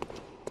paper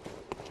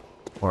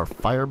or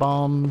fire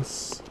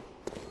bombs,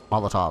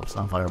 molotovs,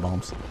 not fire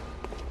bombs,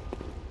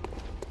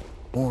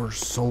 or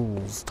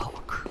souls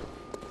talk.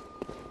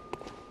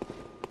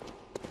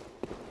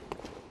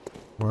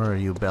 Where are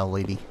you, bell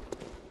lady?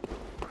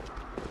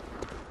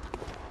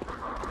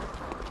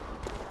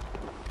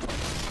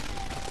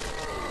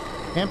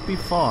 Can't be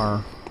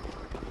far.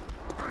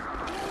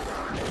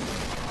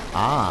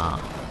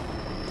 Ah.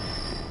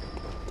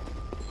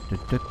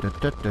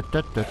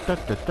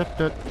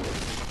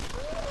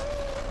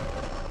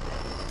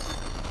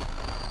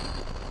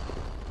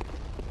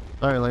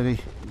 Sorry, lady.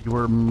 You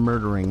were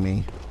murdering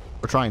me.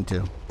 Or trying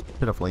to.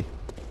 Pitifully.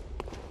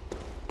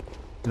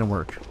 Didn't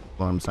work.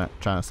 What I'm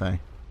trying to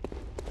say.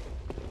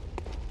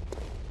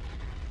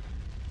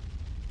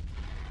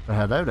 So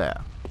hello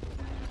there.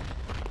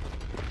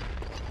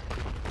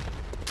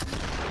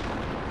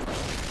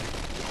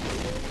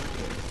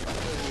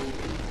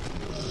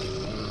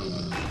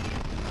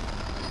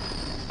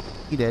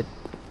 He did.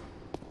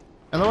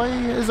 And the way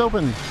is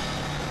open.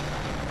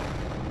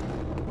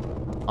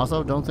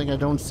 Also, don't think I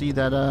don't see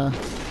that,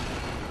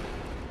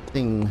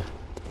 thing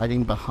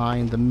hiding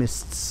behind the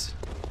mists.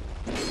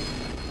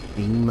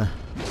 Beam.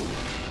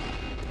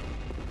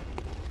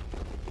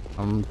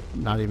 I'm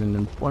not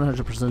even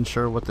 100%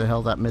 sure what the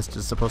hell that mist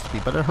is supposed to be,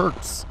 but it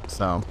hurts,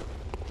 so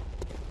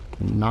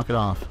knock it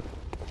off.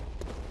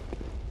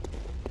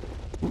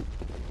 Ooh.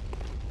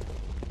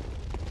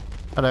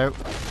 Hello.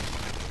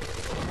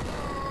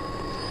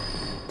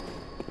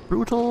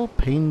 Brutal,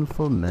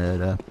 painful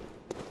murder.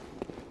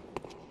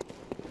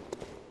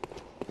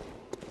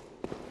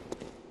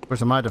 Of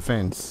course, in my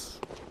defense,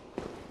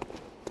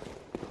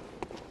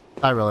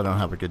 I really don't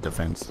have a good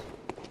defense.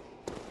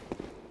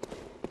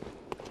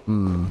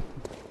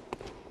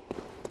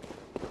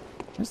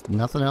 There's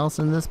nothing else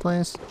in this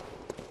place?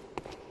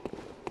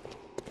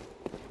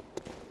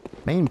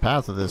 Main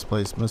path of this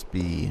place must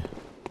be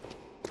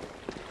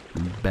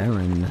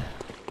barren.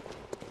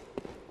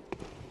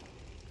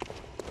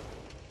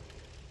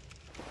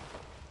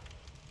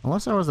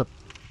 Unless there was a...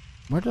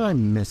 Where did I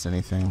miss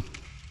anything?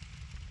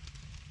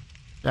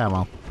 Yeah,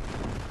 well.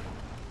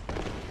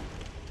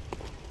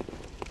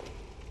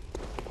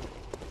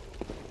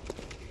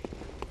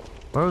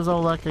 Where was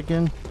Olek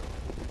again?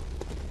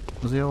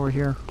 Was he over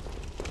here?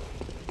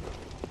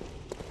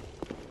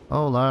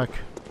 Olek.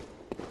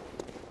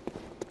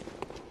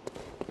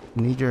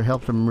 Need your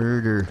help to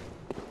murder.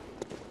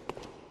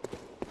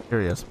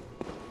 Here he is.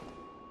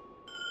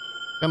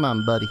 Come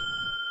on, buddy.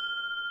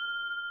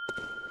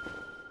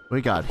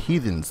 We got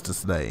heathens to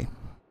slay.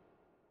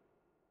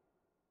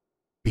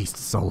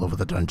 Beasts all over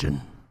the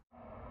dungeon.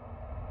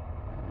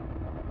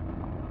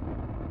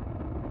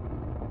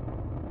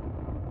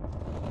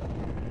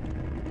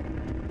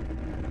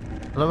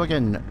 Hello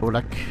again,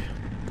 Olek.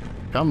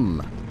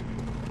 Come.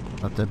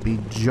 Let there be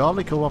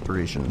jolly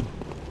cooperation.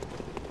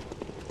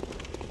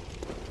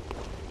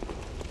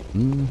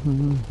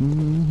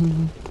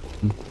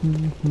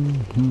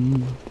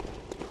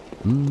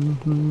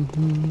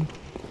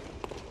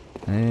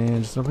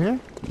 And just over here?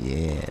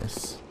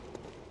 Yes.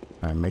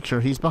 Alright, make sure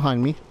he's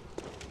behind me.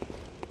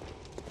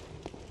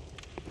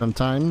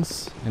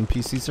 Sometimes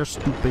NPCs are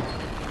stupid.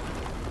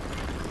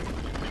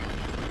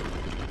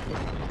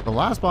 The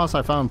last boss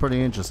I found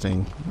pretty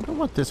interesting. I wonder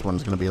what this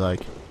one's gonna be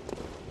like.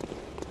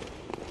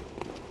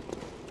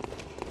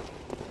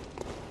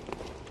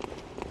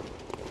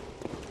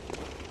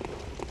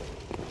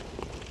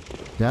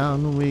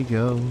 Down we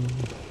go.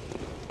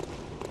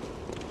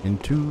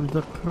 Into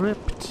the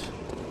crypt.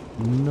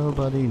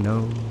 Nobody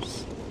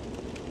knows.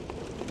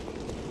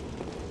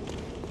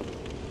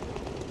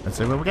 Let's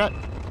see what we got.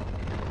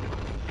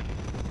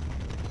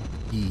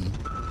 E.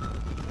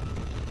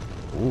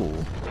 Ooh.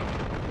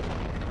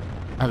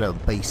 Hello,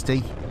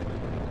 beastie.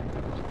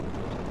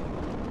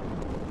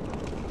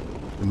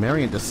 The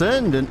Marian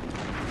Descendant.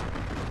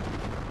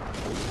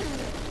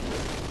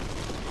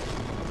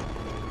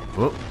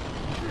 Whoa.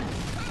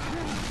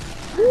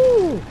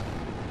 Woo.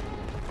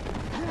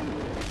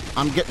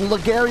 I'm getting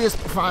Ligarius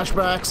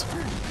flashbacks.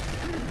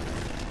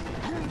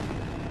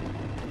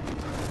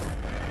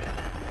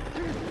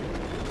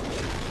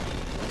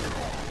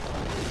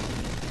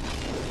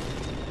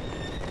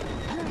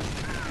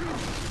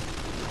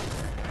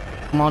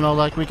 Come on,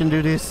 Oleg, we can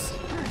do this.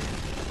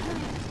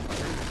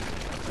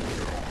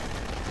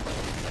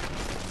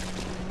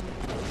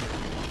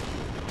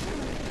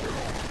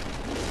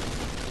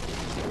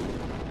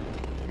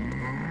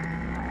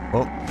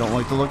 Oh, don't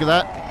like the look of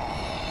that.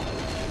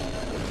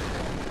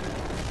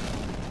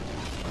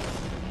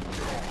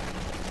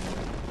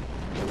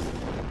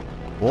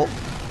 Whoa.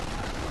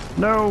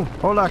 No,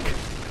 Oleg.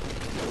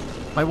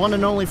 My one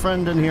and only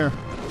friend in here.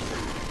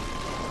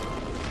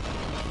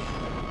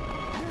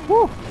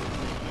 Woo.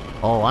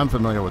 Oh, I'm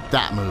familiar with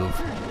that move.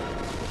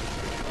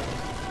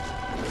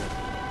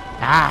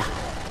 Ah!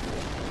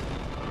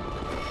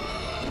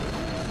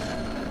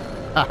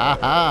 Ha ha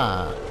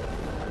ha!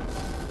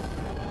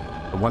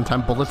 The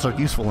one-time bullets are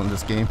useful in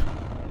this game.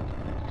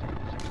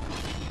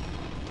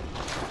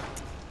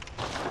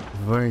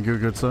 Very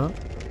good, good sir.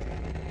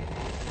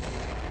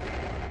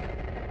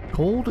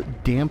 Cold,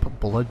 damp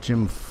blood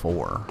gem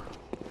 4.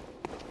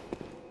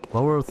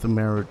 Lower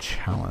Thumeru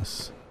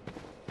chalice.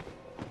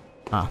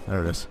 Ah,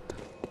 there it is.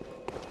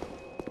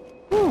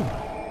 Woo.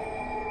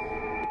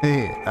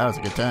 Hey, that was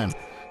a good time.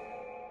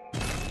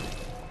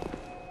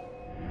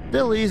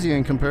 Still easy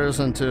in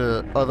comparison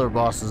to other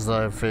bosses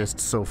I've faced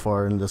so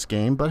far in this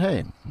game, but hey.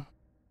 It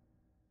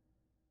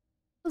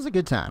was a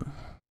good time.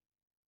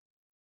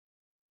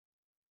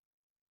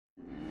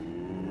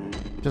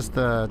 Just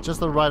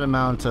the right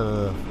amount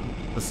of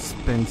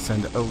suspense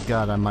and oh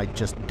god, I might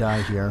just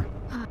die here.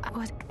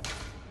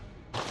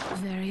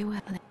 Very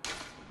well.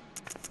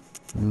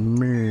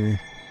 Me.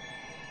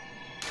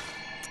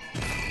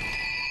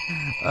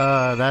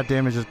 That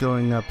damage is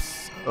going up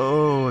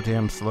so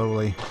damn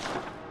slowly.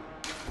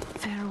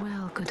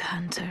 Farewell, good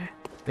hunter.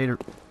 Later.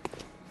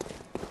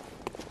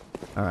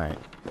 Alright.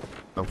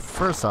 So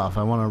first off,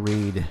 I want to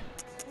read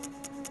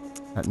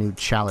that new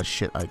chalice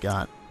shit I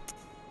got.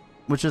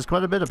 Which is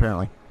quite a bit,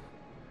 apparently.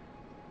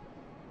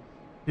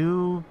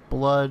 2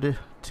 blood,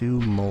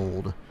 2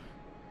 mold.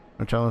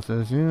 No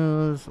chalices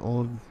used.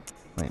 Old.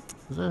 Wait,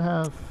 does it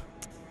have.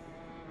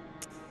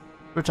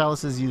 For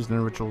chalices used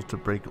in rituals to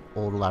break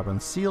old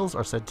labyrinth seals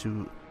are said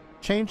to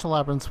change the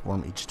labyrinth's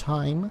form each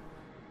time.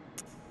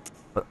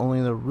 But only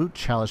the root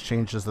chalice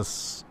changes the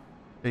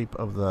shape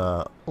of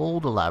the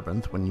old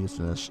labyrinth when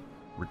used in this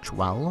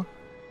ritual.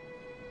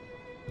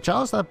 The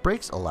chalice that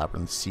breaks a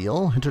labyrinth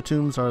seal,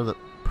 hintertombs, are the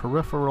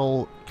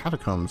peripheral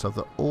catacombs of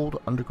the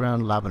old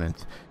underground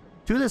labyrinth.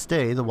 To this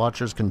day, the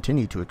Watchers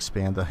continue to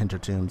expand the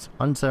hintertombs,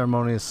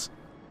 unceremonious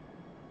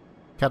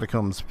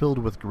catacombs filled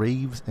with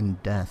graves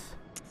and death.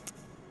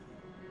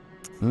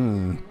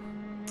 So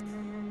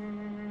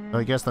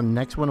I guess the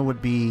next one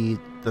would be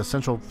the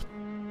central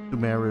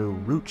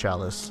Thumeru root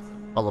chalice,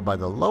 followed by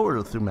the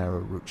lower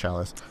Thumeru root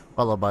chalice,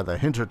 followed by the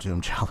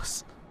hintertomb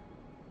chalice.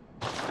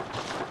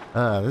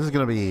 This is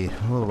going to be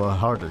a little bit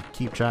hard to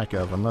keep track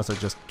of unless I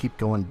just keep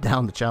going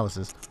down the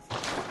chalices.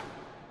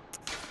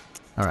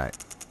 Alright.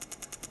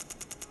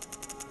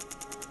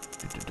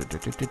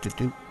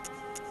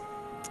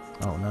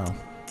 Oh no.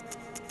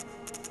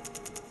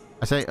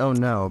 I say oh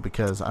no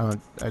because I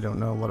don't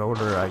know what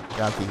order I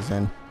got these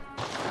in.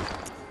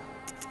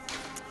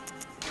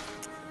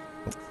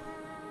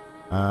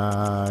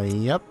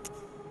 Yep.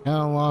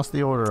 Kinda lost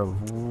the order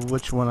of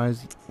which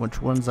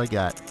ones I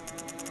got.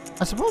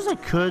 I suppose I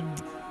could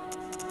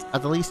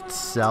at least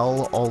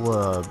sell all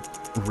the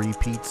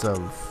repeats of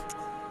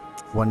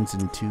 1s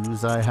and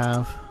 2s I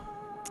have.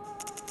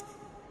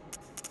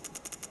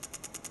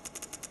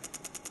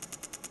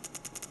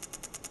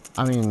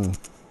 I mean,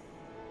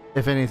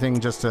 if anything,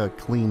 just to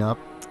clean up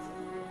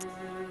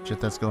shit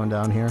that's going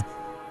down here.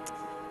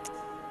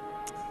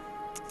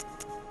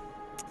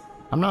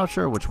 I'm not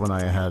sure which one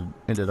I had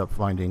ended up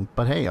finding,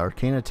 but hey,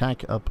 arcane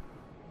attack up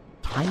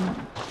tiny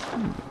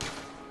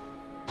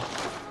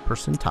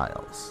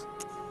percentiles.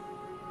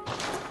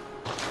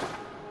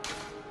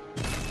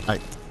 I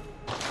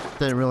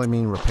didn't really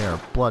mean repair,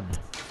 blood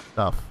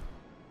stuff.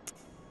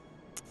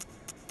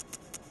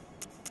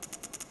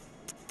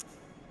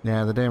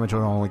 Yeah, the damage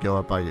will only go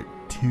up by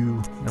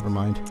 2. Never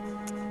mind.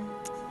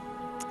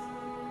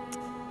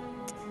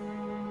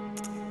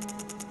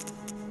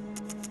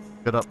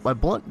 Got up my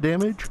blunt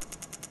damage.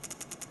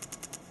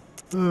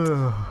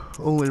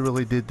 Only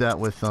really did that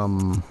with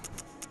the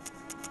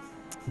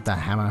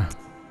hammer,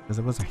 because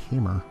it was a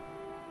hammer.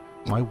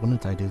 Why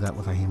wouldn't I do that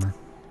with a hammer?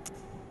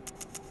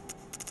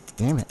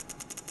 Damn it.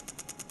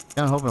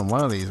 Kinda hoping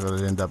one of these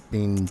would end up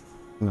being,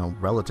 you know,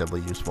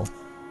 relatively useful.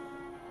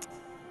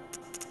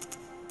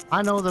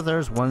 I know that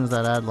there's ones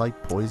that add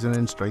like poison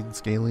and strength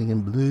scaling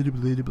and blah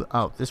blah blah.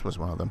 Oh, this was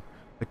one of them.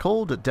 The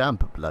cold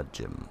damp blood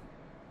gem.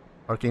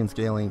 Arcane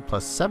scaling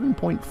plus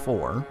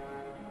 7.4.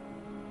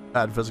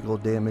 Add physical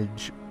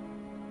damage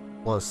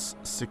plus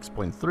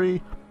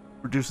 6.3.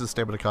 Reduces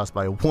stamina cost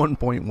by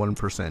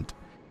 1.1%.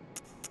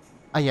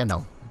 Ah, yeah,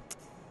 no.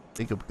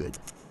 Think I'm good.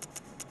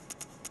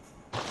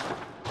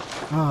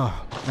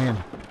 Oh,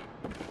 man.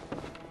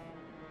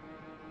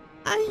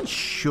 I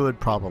should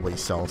probably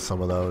sell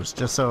some of those,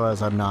 just so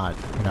as I'm not,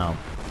 you know,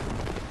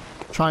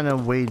 trying to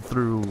wade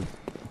through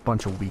a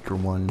bunch of weaker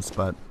ones,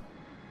 but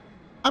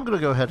I'm gonna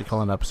go ahead and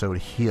call an episode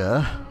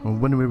here.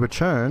 When we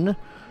return,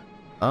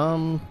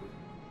 I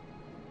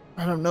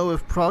don't know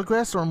if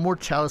progress or more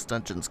chalice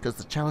dungeons, because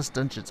the chalice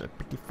dungeons are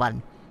pretty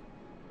fun.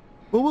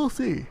 But we'll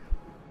see.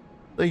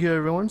 Thank you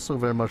everyone so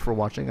very much for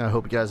watching. I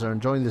hope you guys are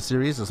enjoying the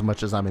series as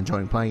much as I'm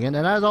enjoying playing it.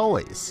 And as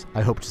always,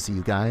 I hope to see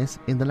you guys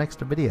in the next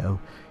video.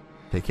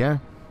 Take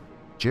care.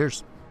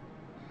 Cheers.